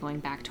anxiety going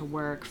back to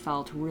work,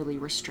 felt really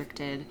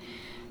restricted.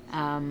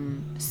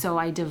 So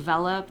I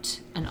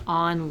developed an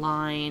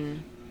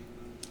online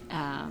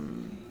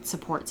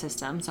support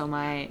system. So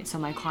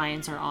my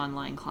clients are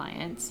online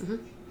clients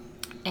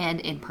and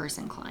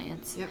in-person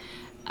clients. Yep.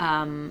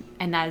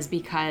 And that is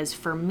because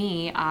for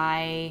me,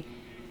 I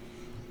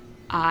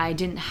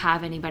didn't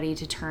have anybody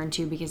to turn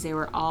to because they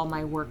were all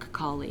my work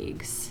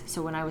colleagues.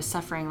 So when I was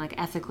suffering, like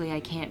ethically, I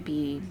can't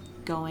be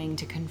going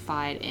to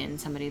confide in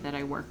somebody that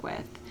I work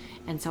with.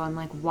 And so I'm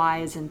like, why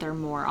isn't there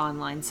more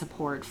online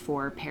support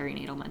for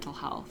perinatal mental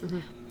health?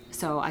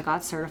 So I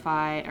got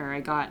certified, or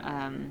I got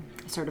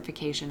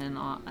certification in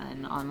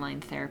online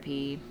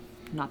therapy.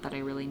 Not that I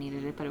really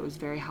needed it, but it was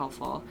very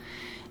helpful.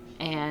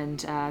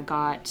 And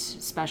got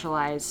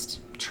specialized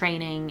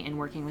training in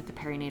working with the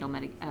perinatal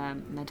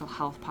mental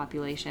health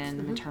population,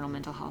 the maternal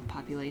mental health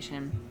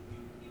population.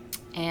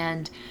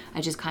 And I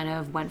just kind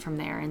of went from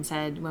there and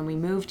said, when we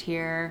moved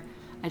here,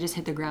 I just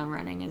hit the ground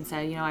running and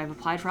said, I've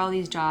applied for all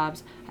these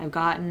jobs. I've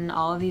gotten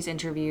all of these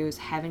interviews,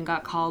 haven't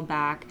got called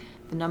back.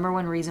 The number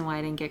one reason why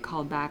I didn't get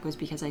called back was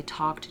because I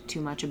talked too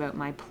much about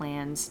my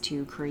plans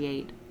to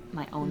create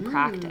my own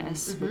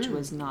practice, which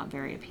was not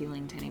very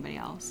appealing to anybody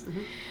else.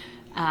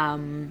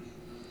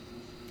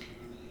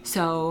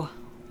 So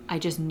I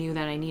just knew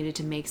that I needed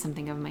to make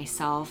something of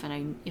myself,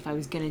 and if I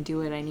was going to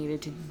do it, I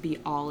needed to be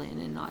all in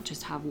and not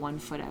just have one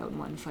foot out and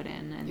one foot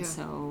in. And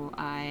so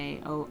I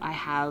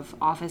have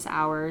office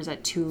hours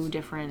at 2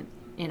 different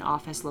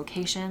in-office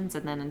locations,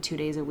 and then on 2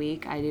 days a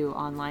week I do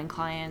online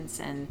clients,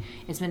 and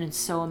it's been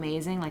so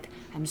amazing. Like,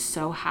 I'm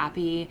so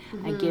happy.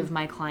 I give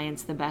my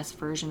clients the best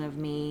version of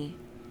me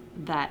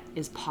that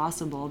is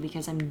possible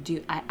because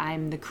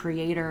I'm the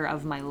creator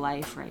of my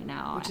life right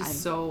now, which is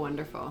so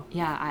wonderful.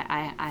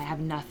 Yeah, I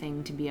have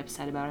nothing to be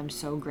upset about. I'm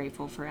so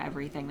grateful for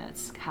everything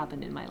that's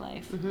happened in my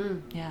life.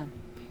 Yeah.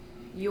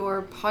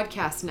 Your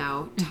podcast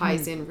now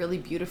ties in really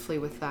beautifully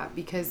with that,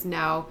 because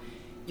now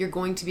you're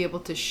going to be able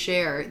to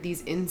share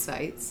these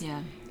insights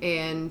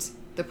and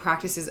the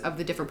practices of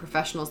the different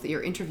professionals that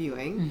you're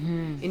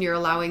interviewing, and you're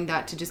allowing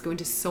that to just go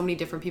into so many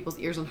different people's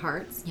ears and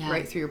hearts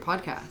right through your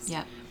podcast.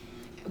 Yeah.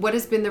 What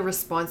has been the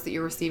response that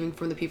you're receiving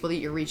from the people that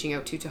you're reaching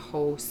out to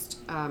host,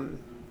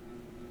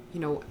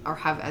 or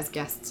have as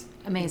guests?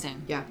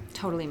 Amazing. Yeah.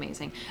 Totally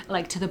amazing.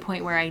 Like, to the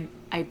point where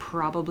I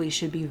probably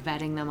should be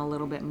vetting them a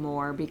little bit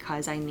more,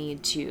 because I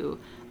need to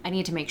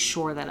make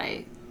sure that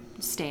I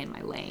stay in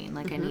my lane.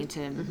 Like, I need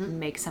to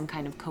make some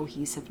kind of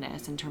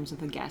cohesiveness in terms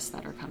of the guests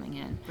that are coming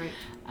in.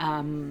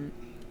 Right.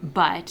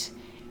 But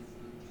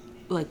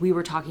like we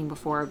were talking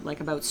before, like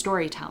about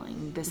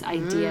storytelling, this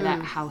idea that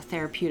how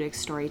therapeutic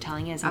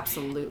storytelling is.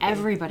 Absolutely.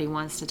 Everybody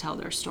wants to tell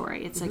their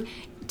story. It's like,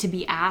 to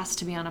be asked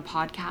to be on a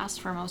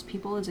podcast for most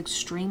people is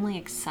extremely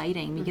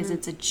exciting, because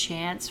it's a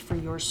chance for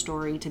your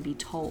story to be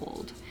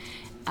told.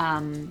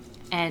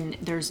 And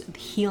there's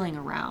healing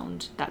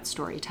around that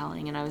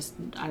storytelling.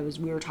 And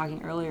we were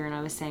talking earlier, and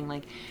I was saying,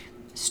 like,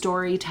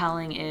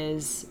 storytelling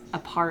is a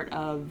part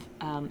of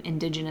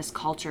indigenous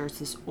cultures.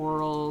 This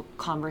oral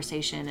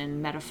conversation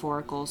and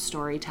metaphorical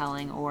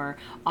storytelling or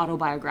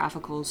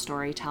autobiographical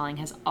storytelling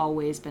has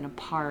always been a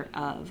part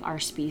of our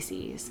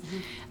species.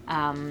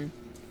 And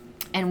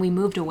we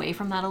moved away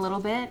from that a little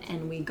bit,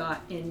 and we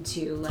got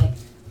into like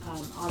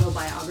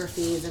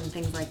autobiographies and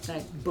things like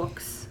that,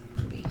 books.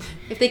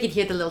 If they could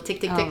hear the little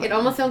tick, tick, tick, it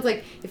almost sounds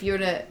like if you were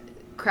to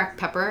crack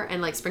pepper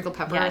and like sprinkle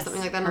pepper or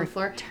something like that on the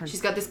floor.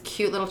 She's got this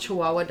cute little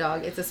Chihuahua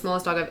dog. It's the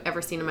smallest dog I've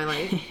ever seen in my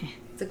life.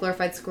 It's a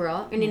glorified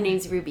squirrel, and her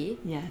name's Ruby.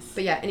 Yes.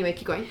 But yeah, anyway,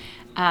 keep going.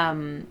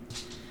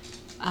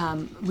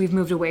 We've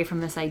moved away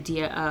from this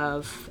idea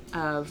of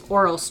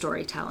oral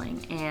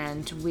storytelling,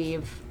 and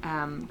we've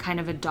kind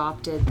of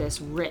adopted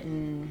this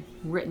written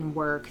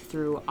work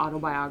through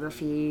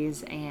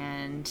autobiographies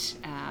and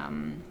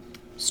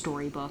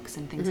storybooks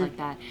and things like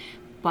that.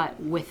 But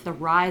with the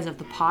rise of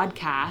the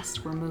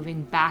podcast, we're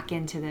moving back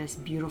into this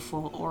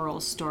beautiful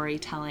oral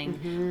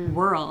storytelling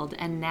world.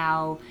 And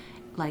now,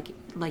 like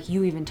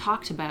you even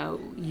talked about,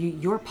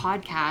 your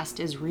podcast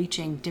is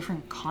reaching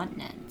different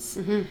continents.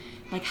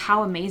 Like,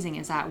 how amazing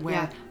is that?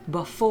 Where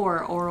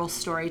before, oral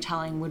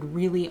storytelling would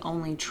really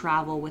only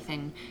travel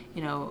within,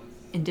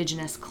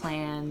 indigenous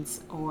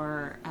clans,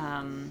 or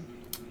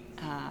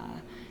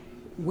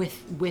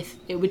with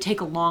it would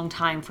take a long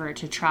time for it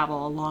to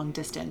travel a long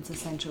distance,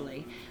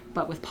 essentially.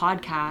 But with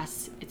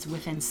podcasts, it's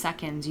within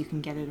seconds you can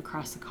get it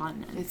across the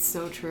continent. It's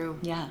so true.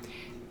 Yeah.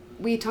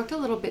 We talked a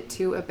little bit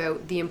too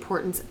about the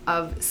importance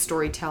of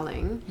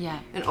storytelling. Yeah.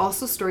 And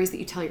also stories that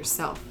you tell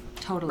yourself.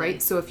 Totally.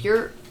 Right? So if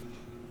you're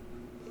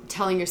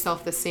telling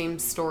yourself the same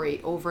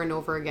story over and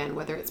over again,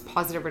 whether it's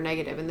positive or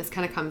negative, and this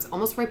kind of comes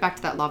almost right back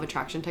to that law of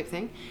attraction type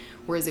thing,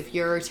 whereas if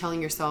you're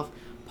telling yourself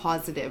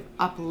positive,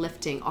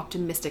 uplifting,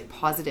 optimistic,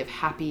 positive,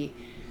 happy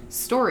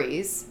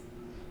stories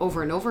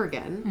over and over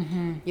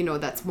again,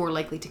 that's more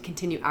likely to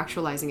continue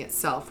actualizing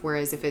itself.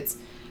 Whereas if it's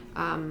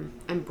I'm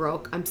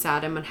broke, I'm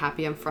sad, I'm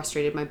unhappy, I'm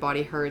frustrated, my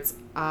body hurts,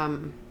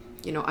 I'm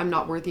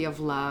not worthy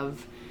of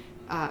love,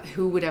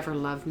 who would ever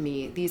love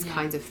me, these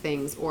kinds of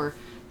things. Or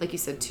like you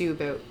said too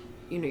about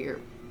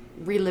you're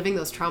reliving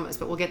those traumas,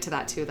 but we'll get to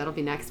that too. That'll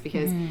be next,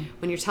 because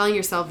when you're telling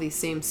yourself these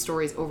same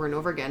stories over and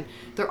over again,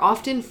 they're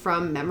often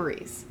from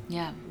memories.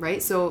 Yeah.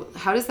 Right? So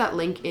how does that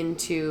link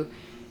into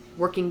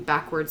working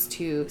backwards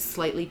to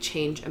slightly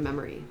change a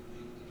memory?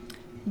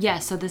 Yeah,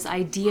 so this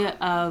idea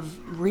of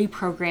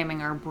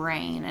reprogramming our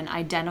brain and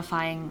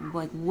identifying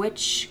like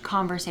which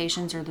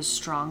conversations are the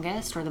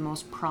strongest or the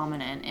most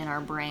prominent in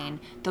our brain.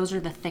 Those are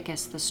the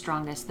thickest, the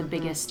strongest, the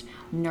biggest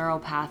neural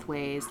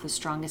pathways, the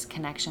strongest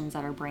connections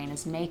that our brain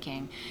is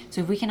making.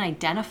 So if we can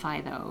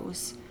identify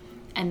those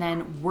and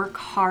then work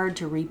hard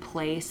to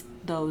replace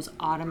those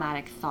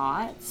automatic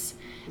thoughts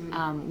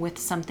with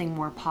something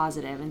more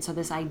positive. And so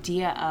this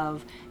idea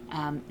of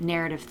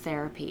narrative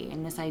therapy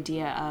and this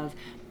idea of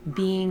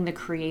being the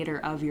creator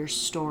of your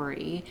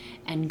story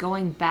and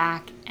going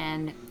back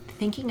and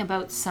thinking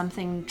about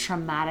something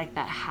traumatic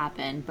that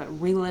happened, but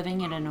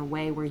reliving it in a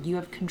way where you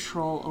have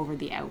control over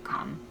the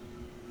outcome.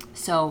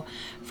 So,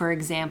 for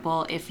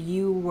example, if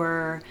you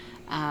were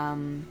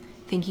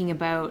thinking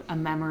about a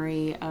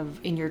memory of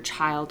in your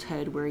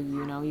childhood where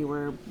you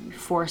were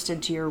forced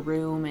into your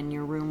room and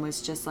your room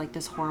was just like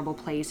this horrible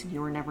place and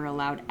you were never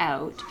allowed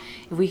out,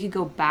 if we could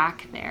go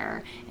back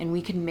there and we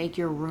could make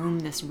your room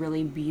this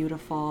really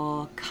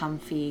beautiful,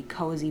 comfy,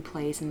 cozy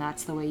place, and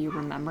that's the way you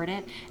remembered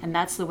it, and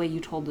that's the way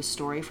you told the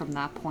story from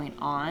that point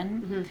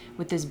on,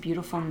 with this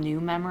beautiful new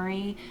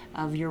memory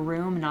of your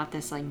room, not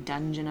this like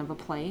dungeon of a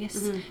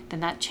place,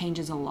 then that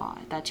changes a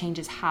lot. That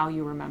changes how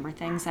you remember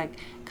things. That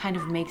kind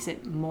of makes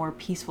it more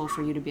peaceful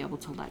for you to be able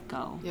to let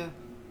go. Yeah.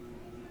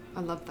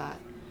 I love that.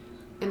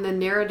 And the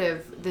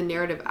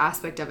narrative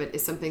aspect of it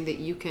is something that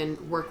you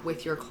can work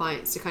with your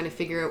clients to kind of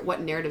figure out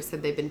what narratives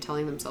have they been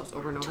telling themselves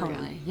over and over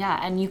again. Yeah,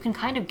 and you can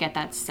kind of get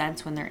that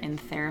sense when they're in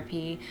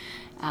therapy.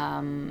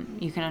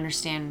 You can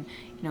understand,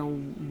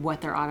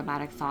 what their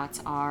automatic thoughts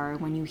are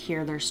when you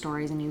hear their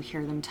stories and you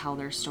hear them tell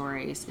their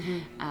stories.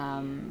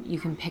 You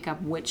can pick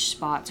up which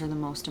spots are the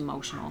most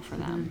emotional for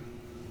them.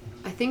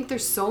 I think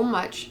there's so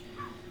much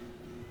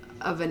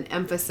of an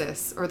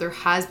emphasis, or there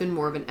has been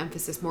more of an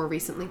emphasis more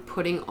recently,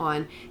 putting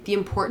on the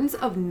importance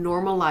of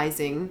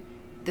normalizing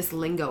this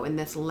lingo and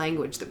this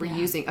language that we're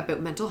using about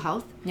mental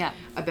health,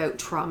 about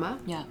trauma,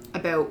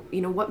 about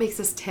what makes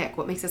us tick,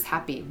 what makes us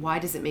happy, why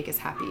does it make us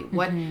happy,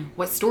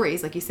 what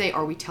stories, like you say,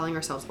 are we telling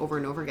ourselves over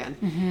and over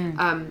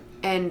again.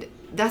 And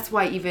that's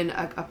why even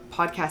a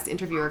podcast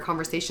interview or a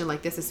conversation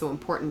like this is so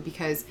important,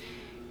 because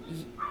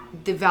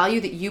the value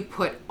that you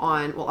put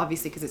on, well,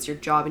 obviously because it's your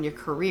job and your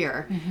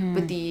career,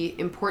 but the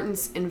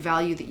importance and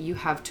value that you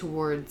have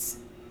towards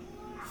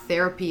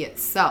therapy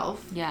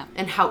itself,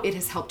 and how it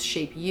has helped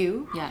shape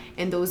you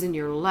and those in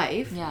your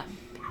life,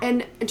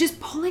 and just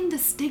pulling the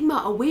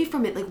stigma away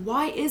from it. Like,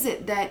 why is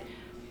it that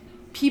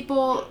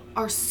people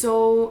are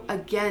so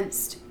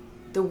against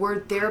the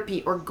word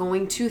therapy or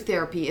going to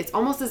therapy, it's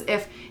almost as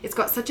if it's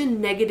got such a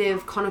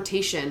negative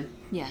connotation.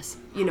 Yes.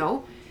 You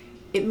know,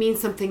 it means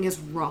something is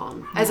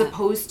wrong, as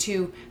opposed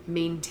to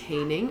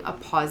maintaining a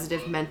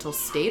positive mental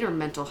state or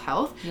mental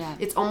health. Yeah.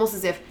 It's almost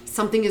as if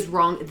something is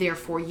wrong,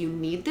 therefore you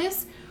need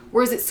this.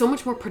 Whereas it's so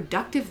much more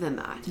productive than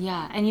that.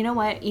 Yeah. And you know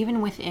what?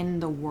 Even within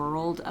the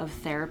world of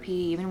therapy,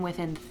 even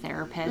within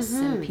therapists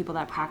and people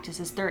that practice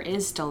this, there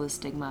is still this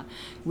stigma.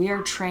 We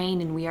are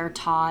trained and we are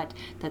taught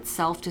that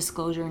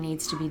self-disclosure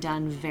needs to be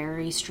done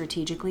very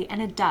strategically. And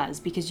it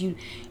does, because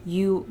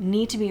you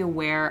need to be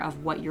aware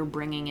of what you're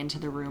bringing into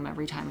the room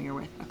every time you're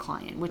with a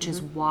client, which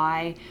is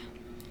why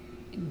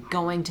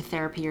going to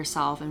therapy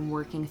yourself and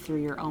working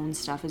through your own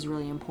stuff is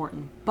really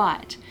important.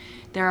 But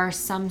there are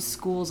some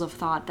schools of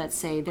thought that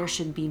say there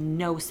should be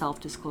no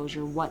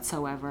self-disclosure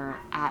whatsoever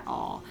at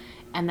all.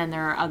 And then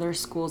there are other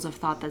schools of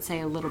thought that say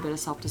a little bit of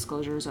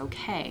self-disclosure is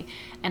okay.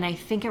 And I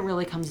think it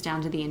really comes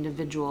down to the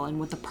individual and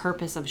what the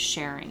purpose of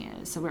sharing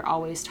is. So we're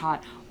always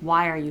taught,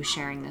 why are you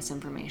sharing this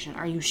information?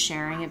 Are you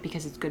sharing it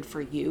because it's good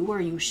for you, or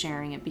are you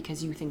sharing it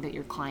because you think that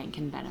your client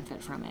can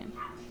benefit from it?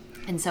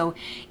 And so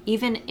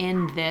even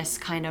in this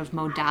kind of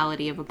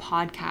modality of a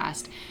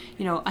podcast,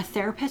 you know, a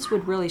therapist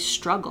would really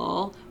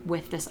struggle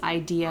with this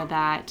idea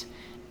that,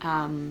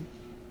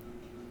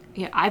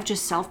 I've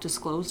just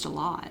self-disclosed a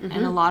lot.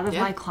 And a lot of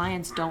my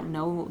clients don't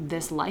know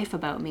this life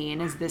about me.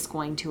 And is this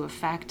going to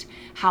affect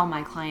how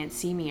my clients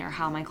see me or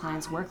how my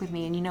clients work with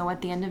me? And you know,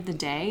 at the end of the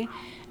day,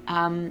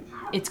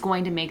 it's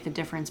going to make the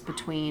difference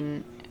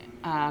between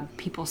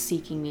people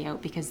seeking me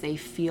out because they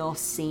feel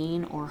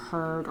seen or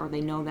heard, or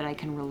they know that I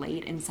can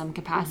relate in some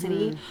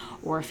capacity,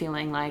 or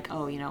feeling like,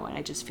 oh, you know what,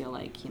 I just feel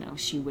like, you know,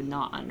 she would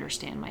not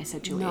understand my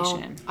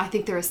situation. No, I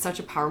think there is such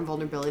a power in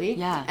vulnerability.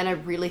 Yeah. And I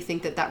really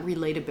think that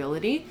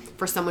relatability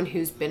for someone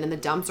who's been in the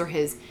dumps or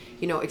has,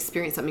 you know,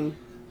 experienced something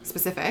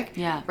specific,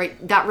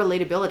 right? That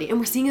relatability. And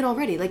we're seeing it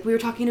already. Like we were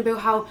talking about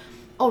how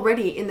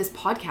already in this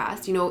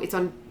podcast, you know, it's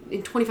on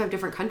in 25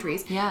 different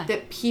countries,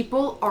 that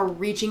people are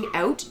reaching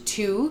out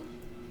to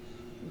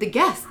the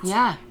guests.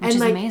 Yeah, which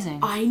is amazing.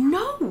 I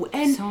know.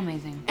 And so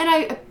amazing. And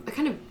I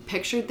kind of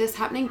pictured this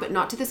happening, but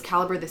not to this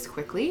caliber this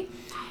quickly.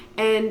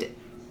 And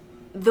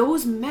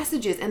those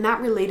messages and that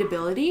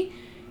relatability,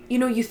 you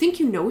know, you think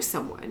you know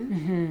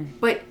someone,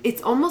 but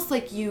it's almost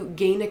like you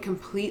gain a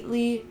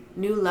completely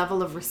new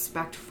level of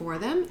respect for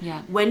them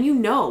when you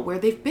know where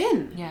they've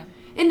been. Yeah.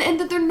 And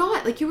that they're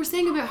not, like you were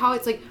saying about how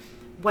it's like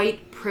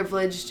white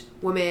privileged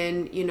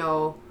woman, you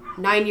know,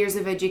 9 years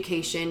of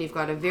education, you've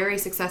got a very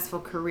successful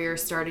career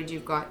started,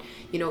 you've got,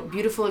 you know,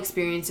 beautiful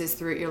experiences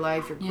throughout your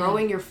life, you're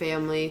growing your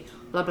family,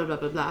 blah, blah, blah,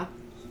 blah, blah.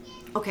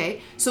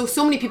 Okay, so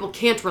many people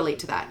can't relate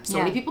to that. So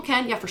many people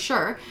can, for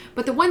sure.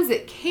 But the ones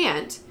that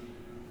can't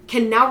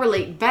can now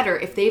relate better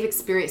if they've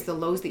experienced the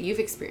lows that you've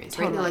experienced,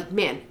 right? Totally. They're like,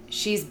 man,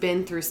 she's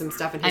been through some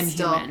stuff and I'm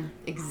human.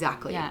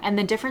 Exactly. Yeah, and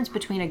the difference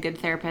between a good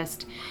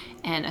therapist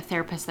and a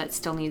therapist that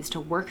still needs to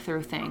work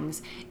through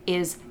things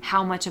is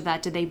how much of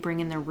that did they bring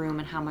in their room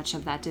and how much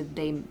of that did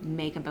they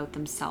make about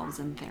themselves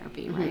in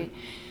therapy, right?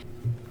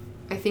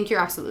 I think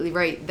you're absolutely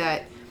right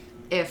that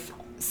if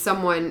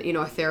someone, you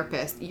know, a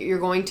therapist, you're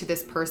going to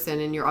this person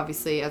and you're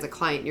obviously, as a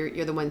client,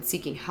 you're the one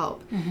seeking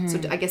help.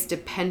 So I guess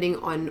depending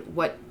on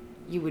what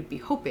you would be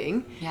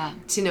hoping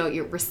to know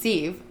you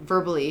receive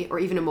verbally or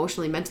even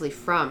emotionally, mentally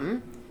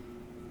from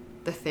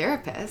the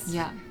therapist,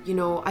 you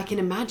know, I can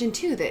imagine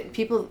too that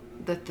people,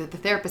 the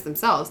therapists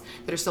themselves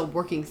that are still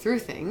working through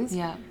things,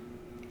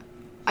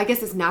 I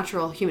guess it's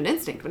natural human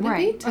instinct, wouldn't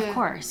it be? Of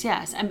course,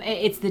 yes.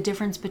 It's the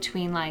difference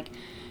between like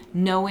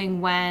knowing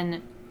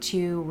when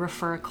to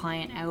refer a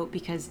client out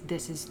because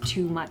this is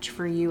too much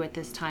for you at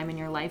this time in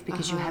your life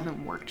because you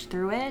haven't worked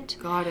through it.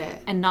 Got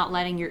it. And not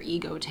letting your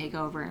ego take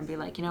over and be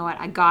like, you know what,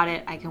 I got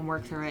it, I can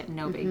work through it,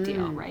 no big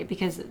deal, right?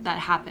 Because that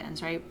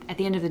happens, right? At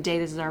the end of the day,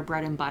 this is our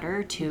bread and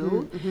butter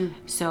too.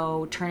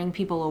 So turning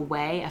people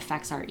away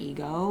affects our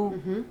ego,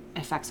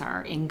 affects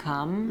our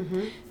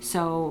income.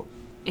 So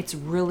it's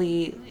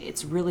really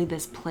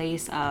this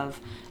place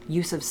of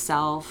use of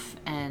self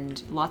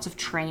and lots of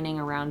training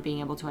around being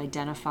able to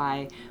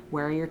identify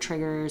where are your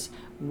triggers,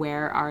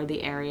 where are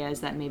the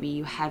areas that maybe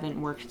you haven't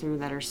worked through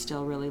that are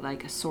still really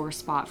like a sore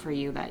spot for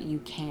you that you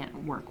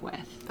can't work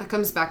with. That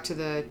comes back to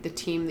the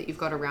team that you've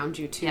got around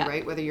you too,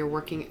 right? Whether you're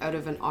working out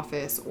of an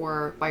office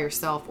or by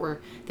yourself or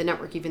the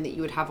network even that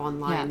you would have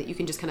online that you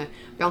can just kind of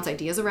bounce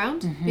ideas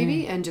around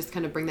maybe and just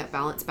kind of bring that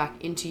balance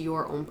back into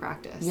your own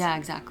practice. Yeah,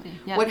 exactly.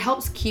 Yep. What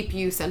helps keep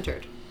you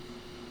centered?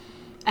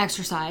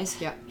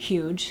 Exercise,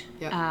 huge.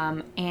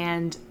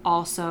 And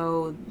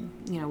also,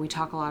 you know, we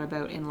talk a lot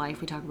about in life,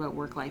 we talk about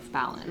work-life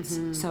balance.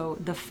 So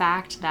the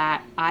fact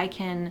that I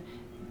can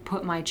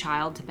put my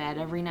child to bed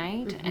every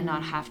night and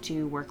not have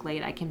to work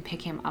late, I can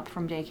pick him up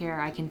from daycare,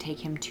 I can take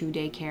him to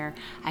daycare,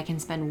 I can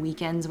spend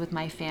weekends with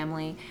my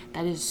family,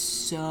 that is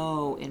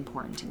so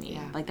important to me.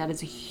 Like that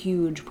is a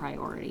huge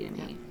priority to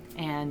me.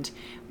 And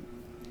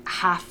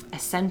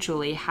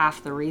essentially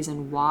half the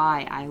reason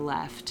why I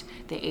left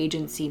the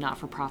agency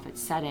not-for-profit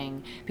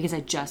setting because I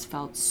just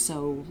felt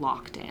so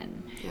locked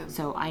in.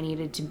 So I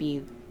needed to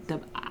be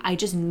I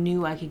just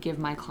knew I could give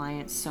my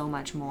clients so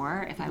much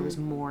more if I was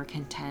more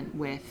content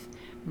with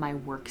my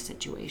work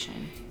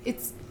situation.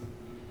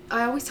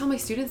 I always tell my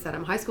students that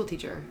I'm a high school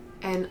teacher,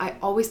 and I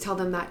always tell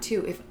them that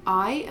too. If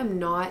I am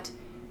not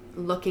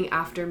looking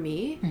after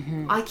me,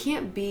 I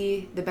can't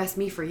be the best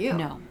me for you.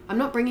 No. I'm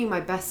not bringing my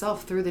best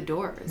self through the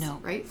doors, No.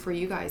 right, for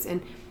you guys.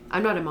 And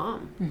I'm not a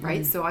mom,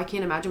 right? So I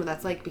can't imagine what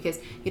that's like, because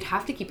you'd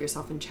have to keep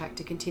yourself in check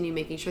to continue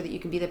making sure that you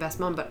can be the best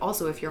mom. But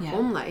also, if your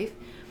home life,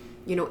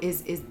 you know,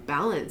 is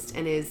balanced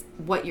and is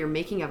what you're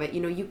making of it, you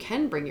know, you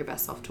can bring your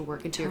best self to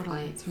work and to your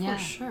clients, for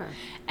sure.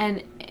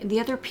 And the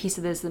other piece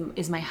of this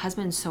is my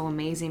husband's so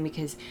amazing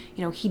because,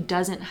 you know, he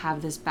doesn't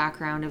have this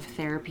background of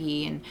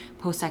therapy and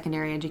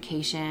post-secondary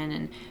education,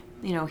 and,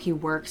 you know, he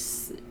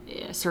works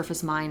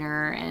surface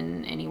miner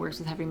and he works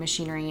with heavy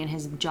machinery, and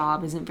his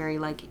job isn't very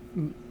like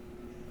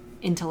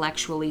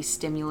intellectually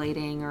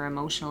stimulating or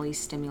emotionally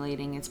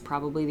stimulating. It's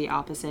probably the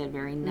opposite,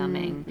 very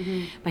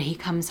numbing. But he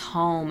comes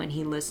home and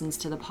he listens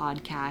to the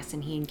podcast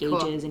and he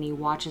engages and he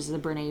watches the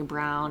Brene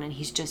Brown, and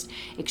he's just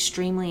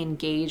extremely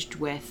engaged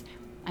with,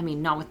 I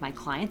mean, not with my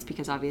clients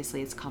because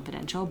obviously it's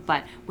confidential,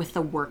 but with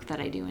the work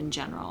that I do in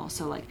general.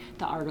 So like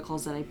the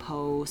articles that I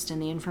post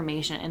and the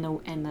information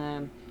and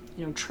the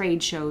you know,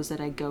 trade shows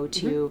that I go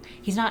to.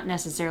 He's not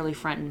necessarily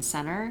front and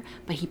center,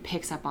 but he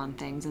picks up on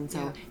things. And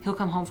so he'll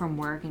come home from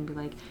work and be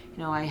like, you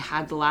know, I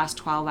had the last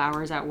 12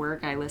 hours at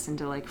work, I listened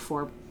to like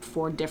four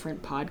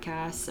different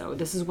podcasts. So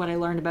this is what I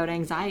learned about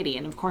anxiety.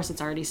 And of course it's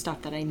already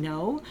stuff that I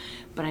know,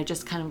 but I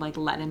just kind of like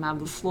let him have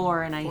the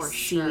floor, and I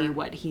see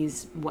what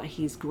he's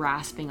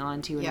grasping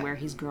onto and where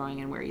he's growing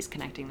and where he's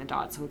connecting the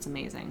dots. So it's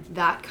amazing.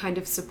 That kind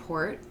of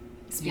support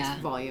speaks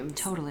volumes.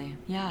 Totally.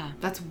 Yeah.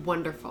 That's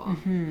wonderful.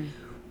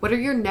 What are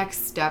your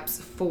next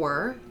steps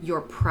for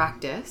your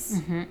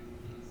practice?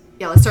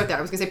 Yeah, let's start there.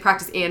 I was going to say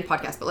practice and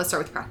podcast, but let's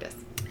start with practice.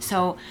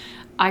 So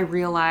I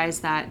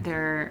realized that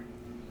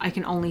I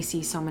can only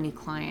see so many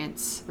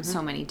clients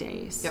so many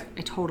days.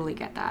 I totally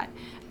get that.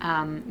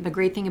 The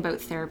great thing about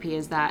therapy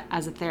is that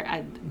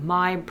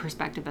my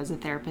perspective as a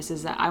therapist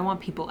is that I want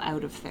people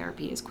out of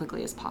therapy as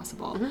quickly as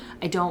possible.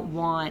 I don't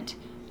want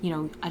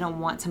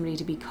somebody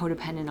to be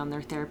codependent on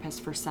their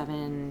therapist for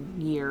 7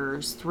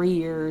 years. 3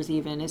 years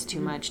even is too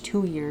much.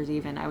 2 years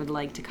even. I would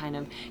like to kind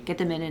of get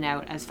them in and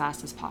out as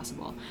fast as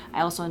possible.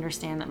 I also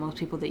understand that most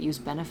people that use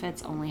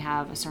benefits only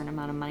have a certain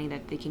amount of money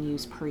that they can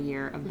use per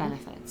year of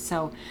benefits.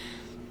 So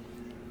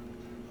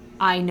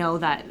I know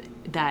that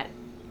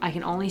I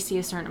can only see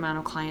a certain amount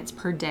of clients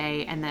per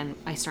day, and then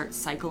I start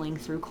cycling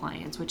through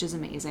clients, which is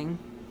amazing.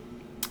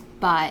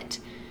 But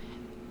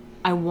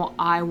I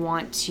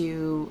want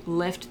to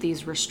lift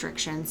these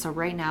restrictions. So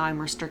right now I'm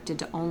restricted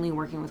to only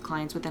working with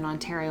clients within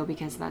Ontario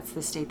because that's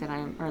the state that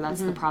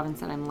that's the province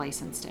that I'm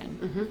licensed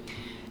in.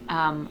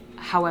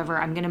 However,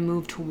 I'm going to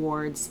move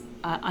towards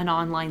an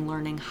online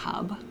learning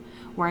hub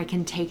where I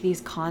can take these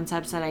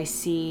concepts that I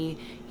see,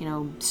 you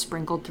know,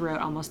 sprinkled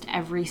throughout almost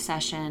every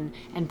session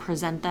and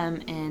present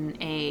them in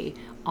a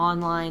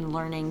online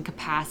learning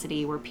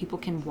capacity where people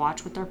can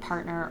watch with their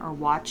partner or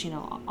watch, you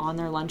know, on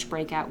their lunch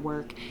break at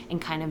work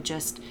and kind of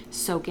just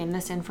soak in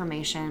this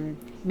information,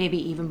 maybe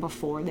even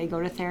before they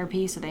go to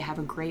therapy, so they have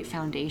a great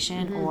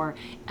foundation, or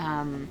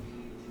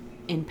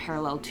in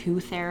parallel to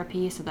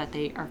therapy, so that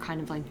they are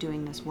kind of like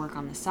doing this work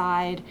on the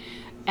side,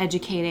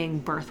 educating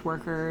birth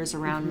workers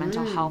around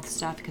mental health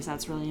stuff, because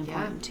that's really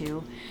important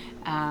too.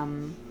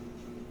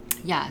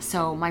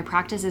 So my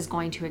practice is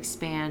going to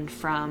expand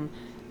from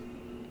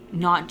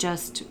not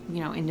just,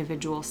 you know,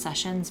 individual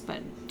sessions, but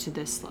to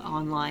this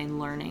online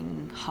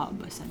learning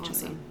hub, essentially.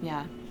 Awesome.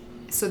 Yeah.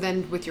 So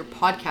then with your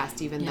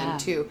podcast even then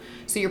too.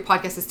 So your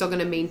podcast is still going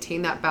to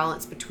maintain that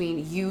balance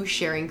between you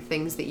sharing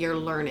things that you're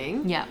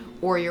learning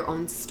or your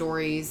own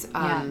stories,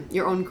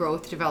 your own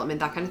growth, development,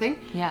 that kind of thing.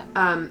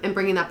 And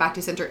bringing that back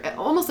to center,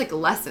 almost like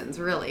lessons,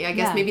 really. I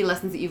guess maybe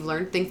lessons that you've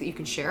learned, things that you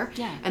can share.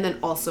 And then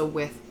also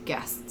with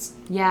guests.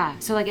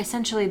 So like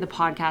essentially the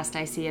podcast,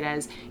 I see it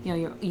as, you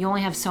know, you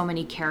only have so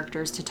many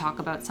characters to talk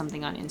about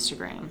something on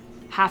Instagram.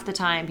 Half the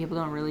time people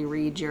don't really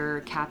read your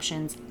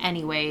captions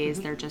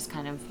anyways. They're just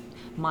kind of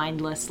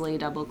mindlessly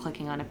double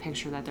clicking on a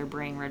picture that their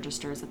brain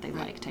registers that they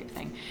like, type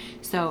thing.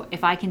 So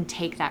if I can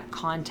take that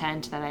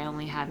content that I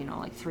only have, you know,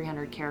 like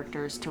 300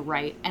 characters to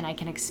write, and I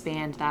can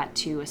expand that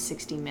to a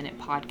 60-minute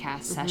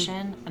podcast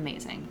session,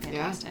 amazing,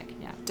 fantastic.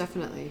 Yeah,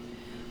 definitely.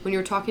 When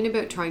you're talking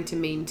about trying to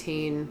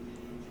maintain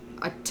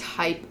a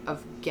type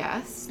of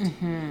guest,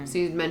 so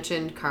you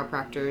mentioned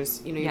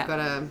chiropractors, you know, you've got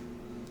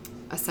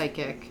a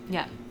psychic.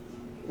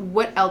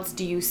 What else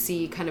do you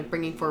see kind of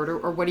bringing forward,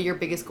 or what are your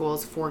biggest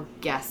goals for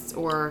guests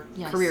or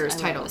careers,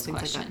 titles,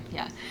 things like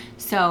that?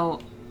 So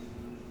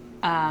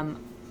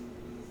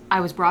I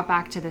was brought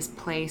back to this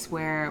place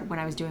where when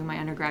I was doing my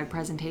undergrad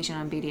presentation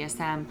on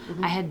BDSM,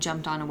 I had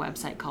jumped on a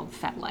website called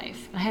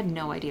FetLife. I had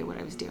no idea what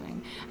I was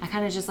doing. I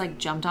kind of just like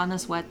jumped on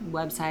this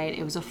website.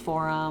 It was a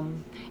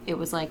forum. It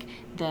was like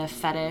the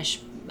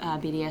fetish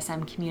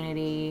BDSM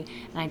community,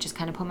 and I just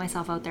kind of put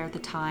myself out there at the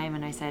time,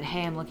 and I said,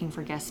 hey, I'm looking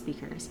for guest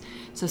speakers.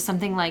 So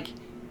something like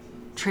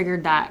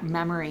triggered that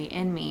memory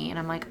in me. And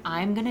I'm like,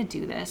 I'm going to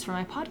do this for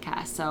my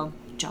podcast. So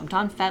jumped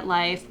on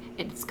FetLife.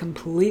 It's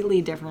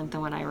completely different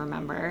than what I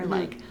remember.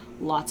 Like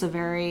lots of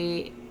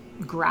very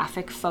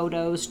graphic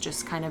photos,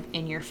 just kind of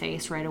in your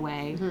face right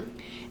away.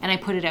 And I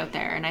put it out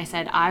there and I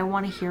said, I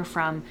want to hear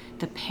from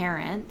the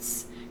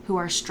parents who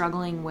are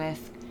struggling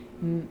with,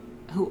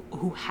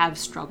 who have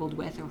struggled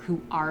with, or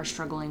who are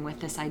struggling with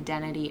this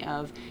identity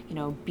of, you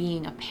know,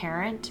 being a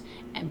parent,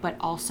 but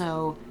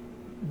also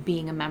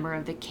being a member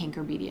of the kink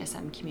or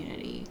BDSM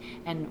community.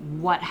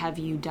 And what have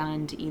you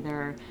done to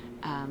either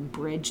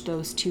bridge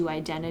those two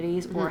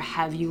identities, or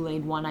have you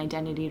laid one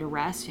identity to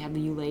rest? Have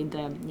you laid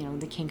the, you know,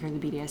 the kink or the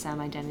BDSM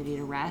identity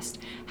to rest?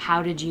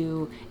 How did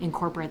you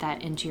incorporate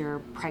that into your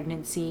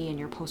pregnancy and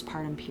your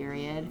postpartum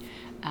period?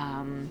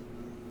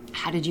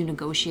 How did you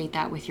negotiate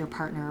that with your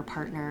partner or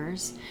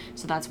partners?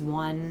 So that's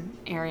one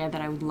area that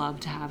I would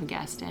love to have a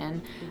guest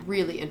in.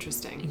 Really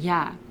interesting.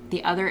 Yeah.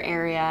 The other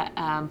area,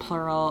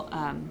 plural,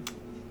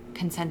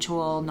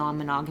 consensual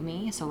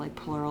non-monogamy. So like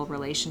plural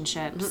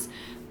relationships,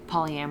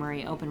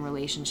 polyamory, open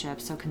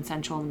relationships. So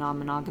consensual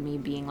non-monogamy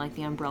being like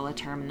the umbrella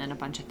term, and then a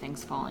bunch of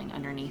things falling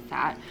underneath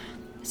that.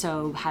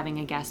 So having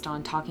a guest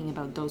on talking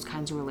about those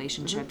kinds of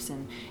relationships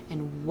and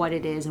what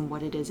it is and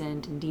what it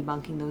isn't, and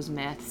debunking those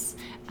myths.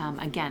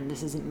 Again,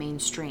 this isn't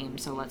mainstream,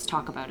 so let's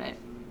talk about it.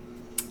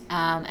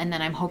 And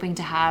then I'm hoping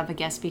to have a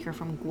guest speaker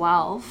from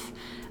Guelph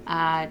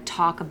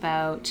talk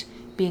about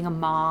being a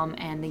mom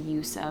and the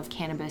use of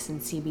cannabis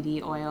and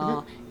CBD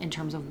oil in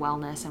terms of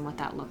wellness and what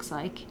that looks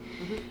like.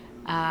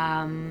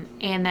 And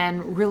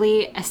then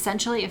really,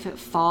 essentially, if it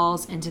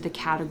falls into the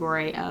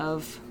category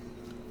of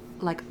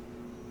like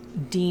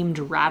deemed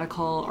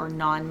radical or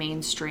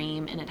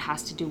non-mainstream and it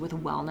has to do with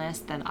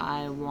wellness, then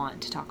I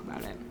want to talk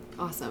about it.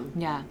 Awesome.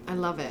 Yeah. I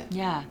love it.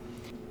 Yeah.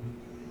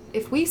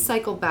 If we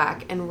cycle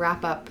back and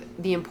wrap up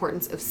the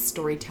importance of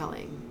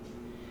storytelling,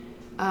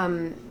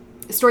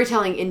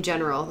 storytelling in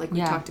general, like we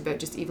talked about,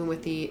 just even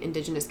with the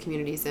indigenous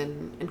communities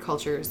and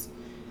cultures.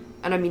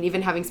 And I mean,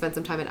 even having spent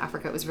some time in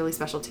Africa, it was really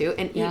special too.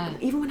 And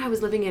even when I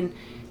was living in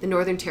the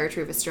Northern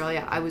Territory of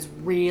Australia, I was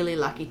really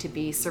lucky to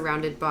be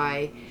surrounded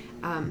by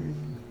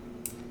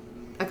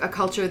a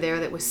culture there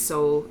that was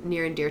so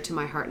near and dear to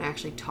my heart, and I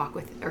actually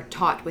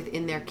taught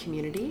within their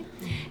community.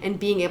 And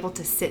being able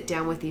to sit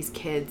down with these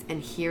kids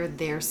and hear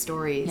their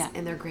stories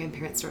and their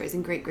grandparents' stories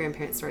and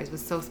great-grandparents' stories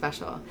was so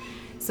special.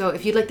 So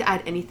if you'd like to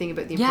add anything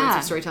about the importance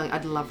of storytelling,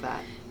 I'd love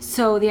that.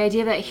 So the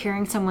idea that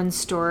hearing someone's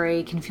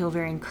story can feel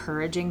very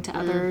encouraging to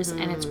others,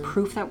 and it's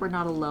proof that we're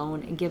not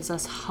alone. It gives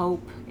us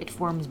hope. It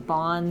forms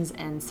bonds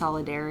and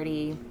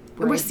solidarity.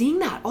 And we're seeing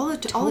that all the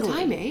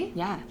time, eh?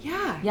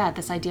 Yeah,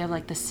 this idea of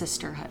like the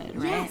sisterhood,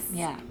 right? Yes.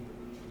 Yeah.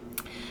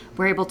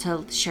 We're able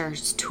to share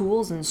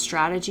tools and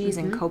strategies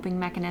and coping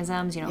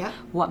mechanisms, you know,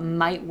 what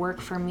might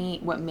work for me,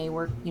 what may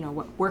work, you know,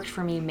 what worked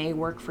for me may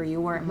work for you,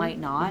 or it might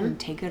not, and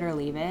take it or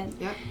leave it.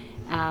 Yep.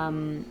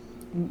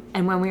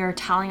 And when we are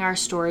telling our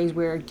stories,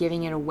 we're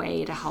giving it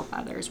away to help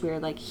others. We're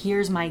like,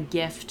 here's my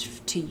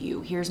gift to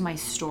you. Here's my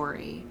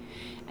story.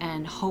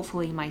 And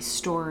hopefully my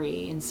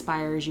story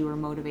inspires you or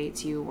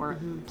motivates you or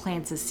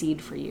plants a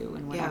seed for you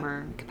in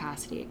whatever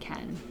capacity it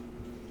can.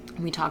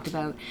 And we talked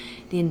about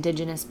the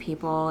indigenous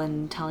people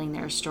and telling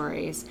their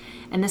stories.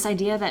 And this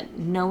idea that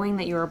knowing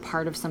that you're a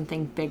part of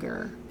something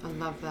bigger. I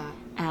love that.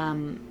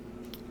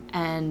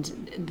 And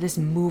this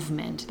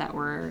movement that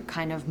we're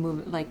kind of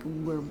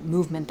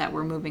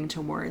moving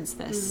towards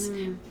this,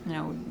 you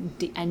know,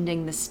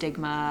 ending the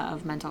stigma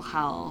of mental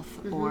health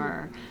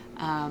or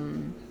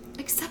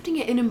accepting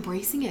it and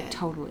embracing it.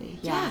 Totally.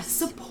 Yes. Yeah.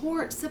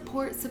 Support.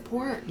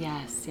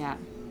 Yes.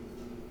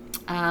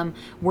 Yeah.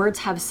 Words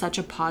have such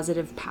a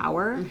positive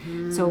power.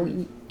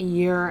 So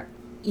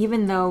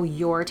even though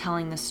you're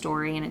telling the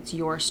story and it's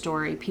your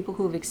story, people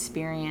who have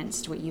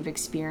experienced what you've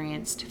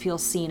experienced feel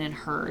seen and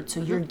heard.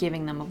 So you're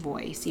giving them a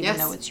voice, even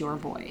though it's your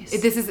voice.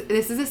 This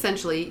is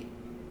essentially,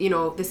 you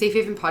know, the Safe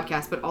Haven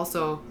podcast, but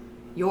also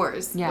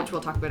yours, which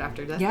we'll talk about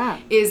after this. Yeah.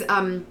 Is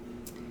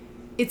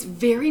it's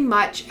very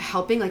much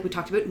helping, like we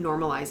talked about,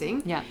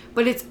 normalizing. Yeah.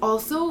 But it's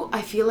also,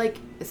 I feel like,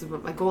 this is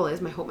what my goal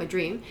is, my hope, my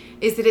dream,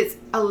 is that it's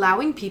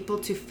allowing people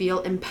to feel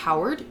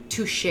empowered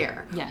to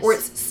share. Yes. Or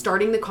it's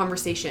starting the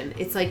conversation.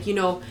 It's like, you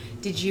know,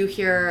 did you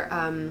hear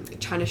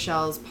China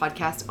Shell's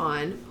podcast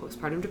on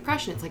postpartum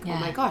depression? It's like, oh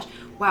my gosh,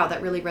 wow,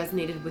 that really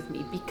resonated with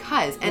me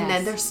because, and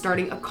then they're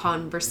starting a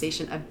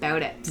conversation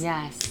about it.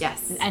 Yes.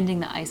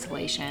 Ending the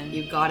isolation.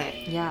 You got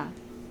it. Yeah.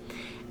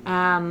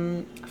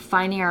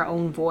 Finding our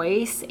own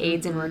voice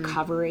aids in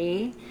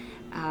recovery,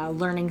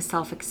 learning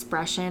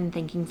self-expression,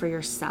 thinking for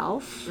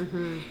yourself.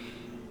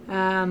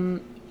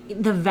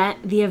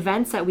 The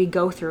events that we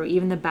go through,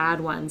 even the bad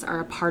ones,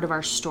 are a part of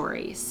our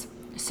stories.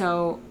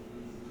 So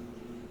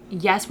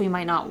yes, we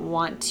might not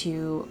want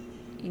to,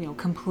 you know,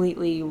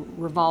 completely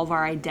revolve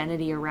our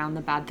identity around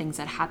the bad things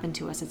that happen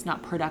to us. It's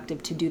not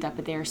productive to do that,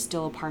 but they are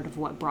still a part of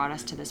what brought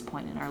us to this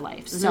point in our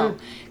life. So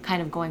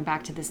kind of going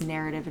back to this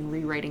narrative and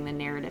rewriting the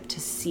narrative to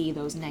see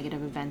those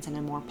negative events in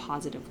a more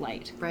positive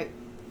light. Right.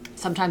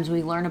 sometimes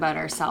we learn about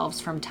ourselves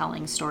from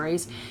telling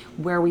stories,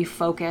 where we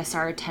focus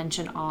our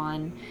attention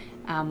on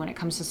when it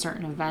comes to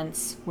certain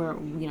events, where,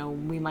 you know,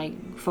 we might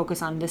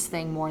focus on this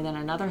thing more than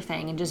another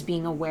thing, and just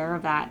being aware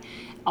of that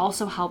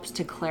also helps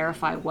to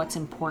clarify what's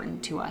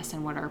important to us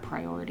and what our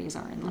priorities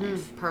are in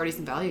life. Priorities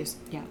and values.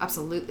 Yeah.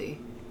 Absolutely.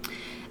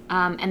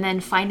 And then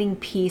finding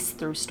peace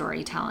through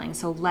storytelling.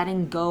 So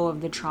letting go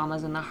of the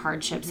traumas and the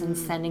hardships and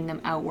sending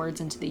them outwards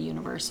into the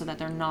universe so that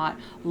they're not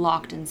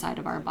locked inside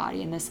of our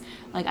body. And this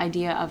like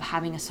idea of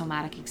having a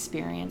somatic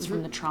experience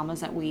from the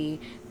traumas that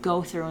we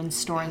go through and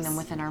storing them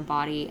within our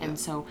body. And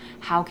so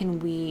how can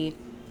we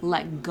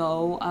let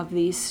go of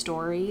these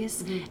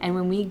stories? And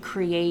when we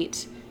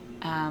create,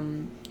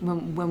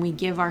 when we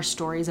give our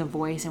stories a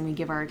voice and we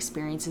give our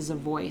experiences a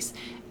voice,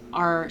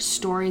 our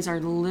stories are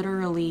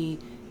literally,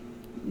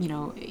 you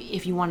know,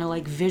 if you want to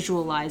like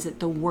visualize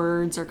it, the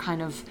words are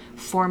kind of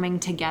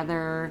forming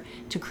together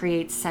to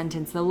create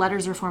sentence. The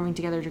letters are forming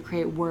together to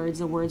create words.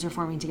 The words are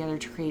forming together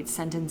to create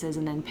sentences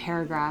and then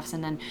paragraphs,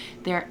 and then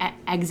they're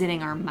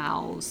exiting our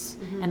mouths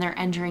and they're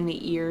entering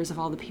the ears of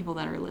all the people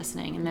that are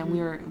listening. And then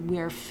we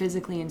are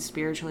physically and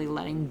spiritually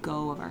letting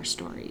go of our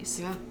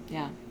stories. Yeah.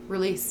 Yeah.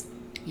 Release.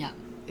 Yeah.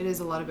 It is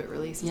a lot of it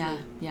release. Isn't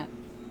it? Yeah.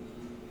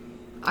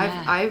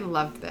 I've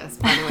loved this,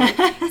 by the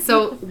way.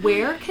 So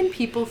where can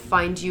people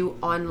find you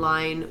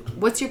online?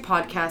 What's your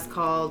podcast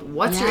called?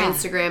 What's your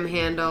Instagram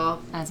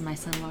handle? As my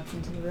son walks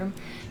into the room.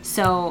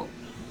 So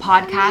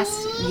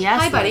podcast,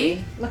 yes. Hi,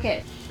 buddy. Look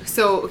at.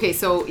 So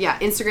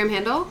Instagram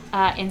handle?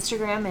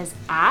 Instagram is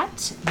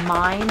at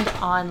Mind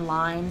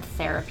Online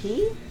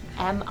Therapy.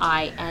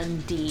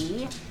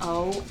 MINDONLINE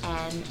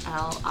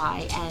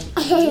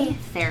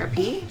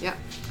Therapy. Yeah.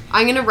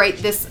 I'm going to write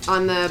this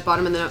on the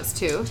bottom of the notes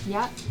too.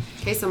 Yeah.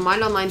 Okay, so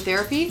Mind Online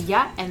Therapy.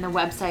 Yeah, and the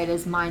website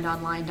is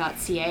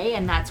mindonline.ca,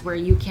 and that's where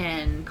you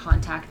can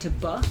contact to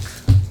book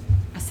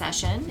a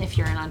session if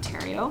you're in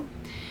Ontario.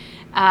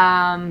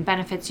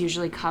 Benefits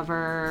usually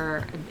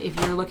cover, if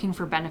you're looking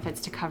for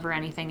benefits to cover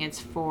anything, it's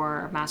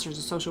for Masters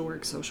of Social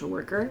Work, social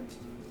worker.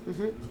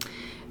 Do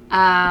you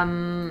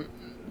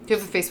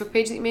have a Facebook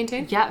page that you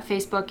maintain? Yeah,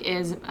 Facebook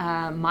is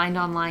Mind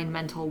Online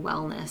Mental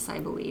Wellness, I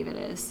believe it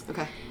is.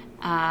 Okay.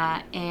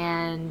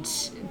 And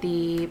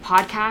the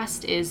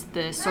podcast is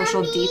the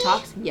Social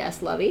Detox.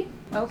 Yes, Lovey.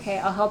 Okay,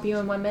 I'll help you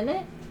in 1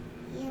 minute.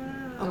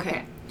 Yeah.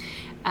 Okay.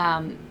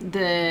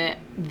 The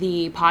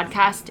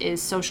podcast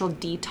is Social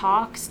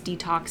Detox.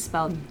 Detox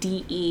spelled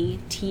DETALKS.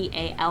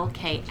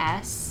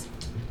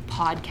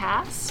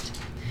 Podcast.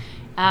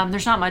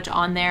 There's not much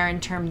on there in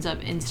terms of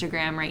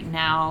Instagram right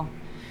now,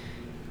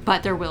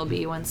 but there will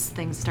be once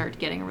things start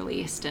getting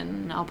released,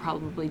 and I'll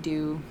probably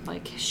do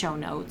like show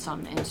notes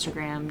on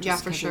Instagram.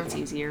 Just for sure. It's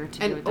easier to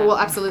do it. Well,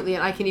 absolutely,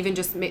 and I can even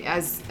just make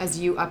as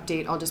you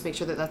update, I'll just make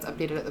sure that that's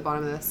updated at the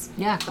bottom of this.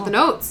 Yeah, cool. At the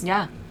notes.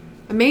 Yeah.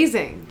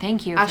 Amazing.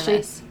 Thank you, Ashley. for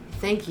this.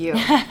 Thank you.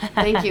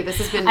 Thank you. This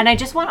has been. And I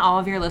just want all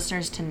of your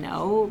listeners to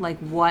know like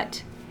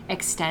what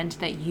extent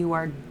that you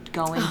are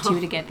going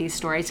to get these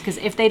stories, because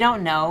if they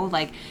don't know,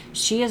 like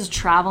she is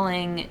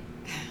traveling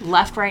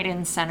left, right,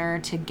 and center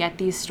to get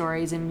these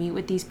stories and meet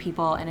with these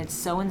people, and it's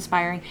so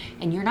inspiring,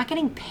 and you're not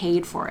getting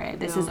paid for it.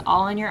 This is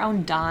all on your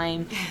own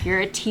dime. You're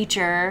a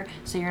teacher,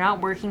 so you're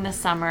not working the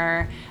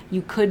summer.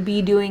 You could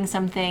be doing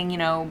something, you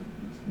know,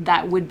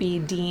 that would be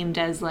deemed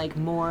as like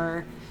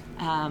more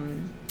I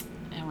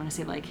want to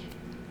say like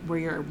where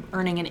you're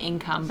earning an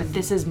income, but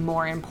this is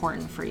more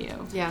important for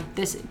you. Yeah.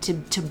 This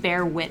to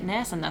bear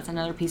witness, and that's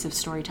another piece of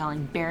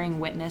storytelling, bearing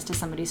witness to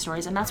somebody's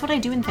stories. And that's what I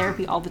do in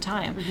therapy all the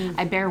time.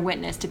 I bear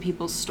witness to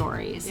people's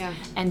stories. Yeah.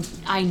 And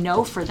I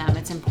know for them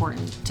it's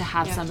important to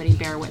have somebody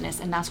bear witness,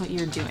 and that's what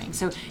you're doing.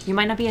 So you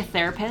might not be a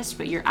therapist,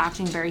 but you're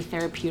acting very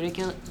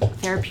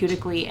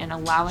therapeutically and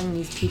allowing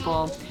these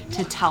people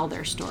to tell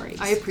their stories.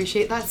 I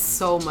appreciate that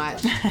so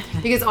much.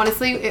 Because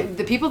honestly,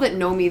 the people that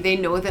know me, they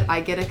know that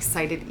I get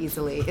excited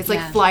easily. It's like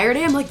flyer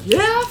day. I'm like,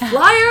 yeah,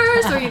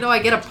 flyers. Or, you know, I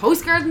get a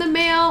postcard in the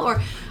mail,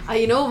 or,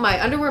 you know,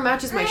 my underwear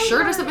matches my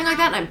shirt or something like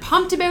that, and I'm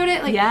pumped about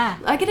it. Like,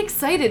 I get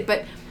excited,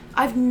 but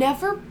I've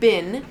never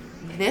been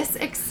this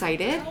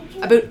excited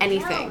about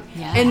anything.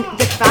 Yeah. And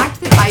the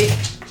fact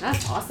that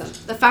that's awesome.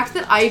 The fact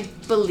that I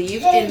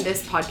believe in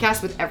this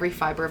podcast with every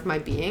fiber of my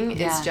being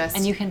is just...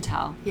 And you can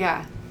tell.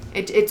 Yeah.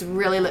 It's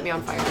really lit me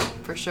on fire,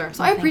 for sure.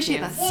 So I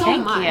appreciate that so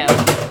much. Thank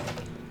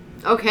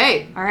you.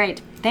 Okay. All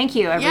right. Thank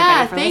you,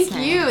 everybody, for listening.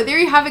 Thank you. There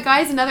you have it,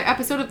 guys. Another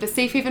episode of the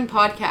Safe Haven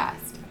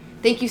Podcast.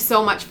 Thank you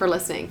so much for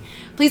listening.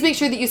 Please make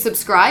sure that you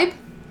subscribe,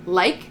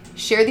 like,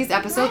 share these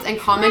episodes, and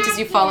comment as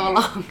you follow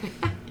along.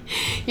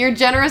 Your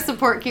generous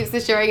support keeps the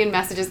sharing and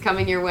messages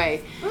coming your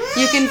way.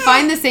 You can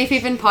find the Safe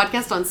Haven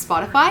Podcast on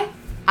Spotify,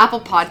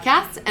 Apple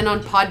Podcasts, and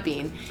on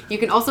Podbean. You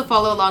can also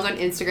follow along on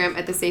Instagram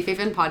at the Safe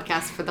Haven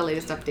Podcast for the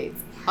latest updates.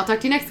 I'll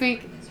talk to you next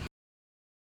week.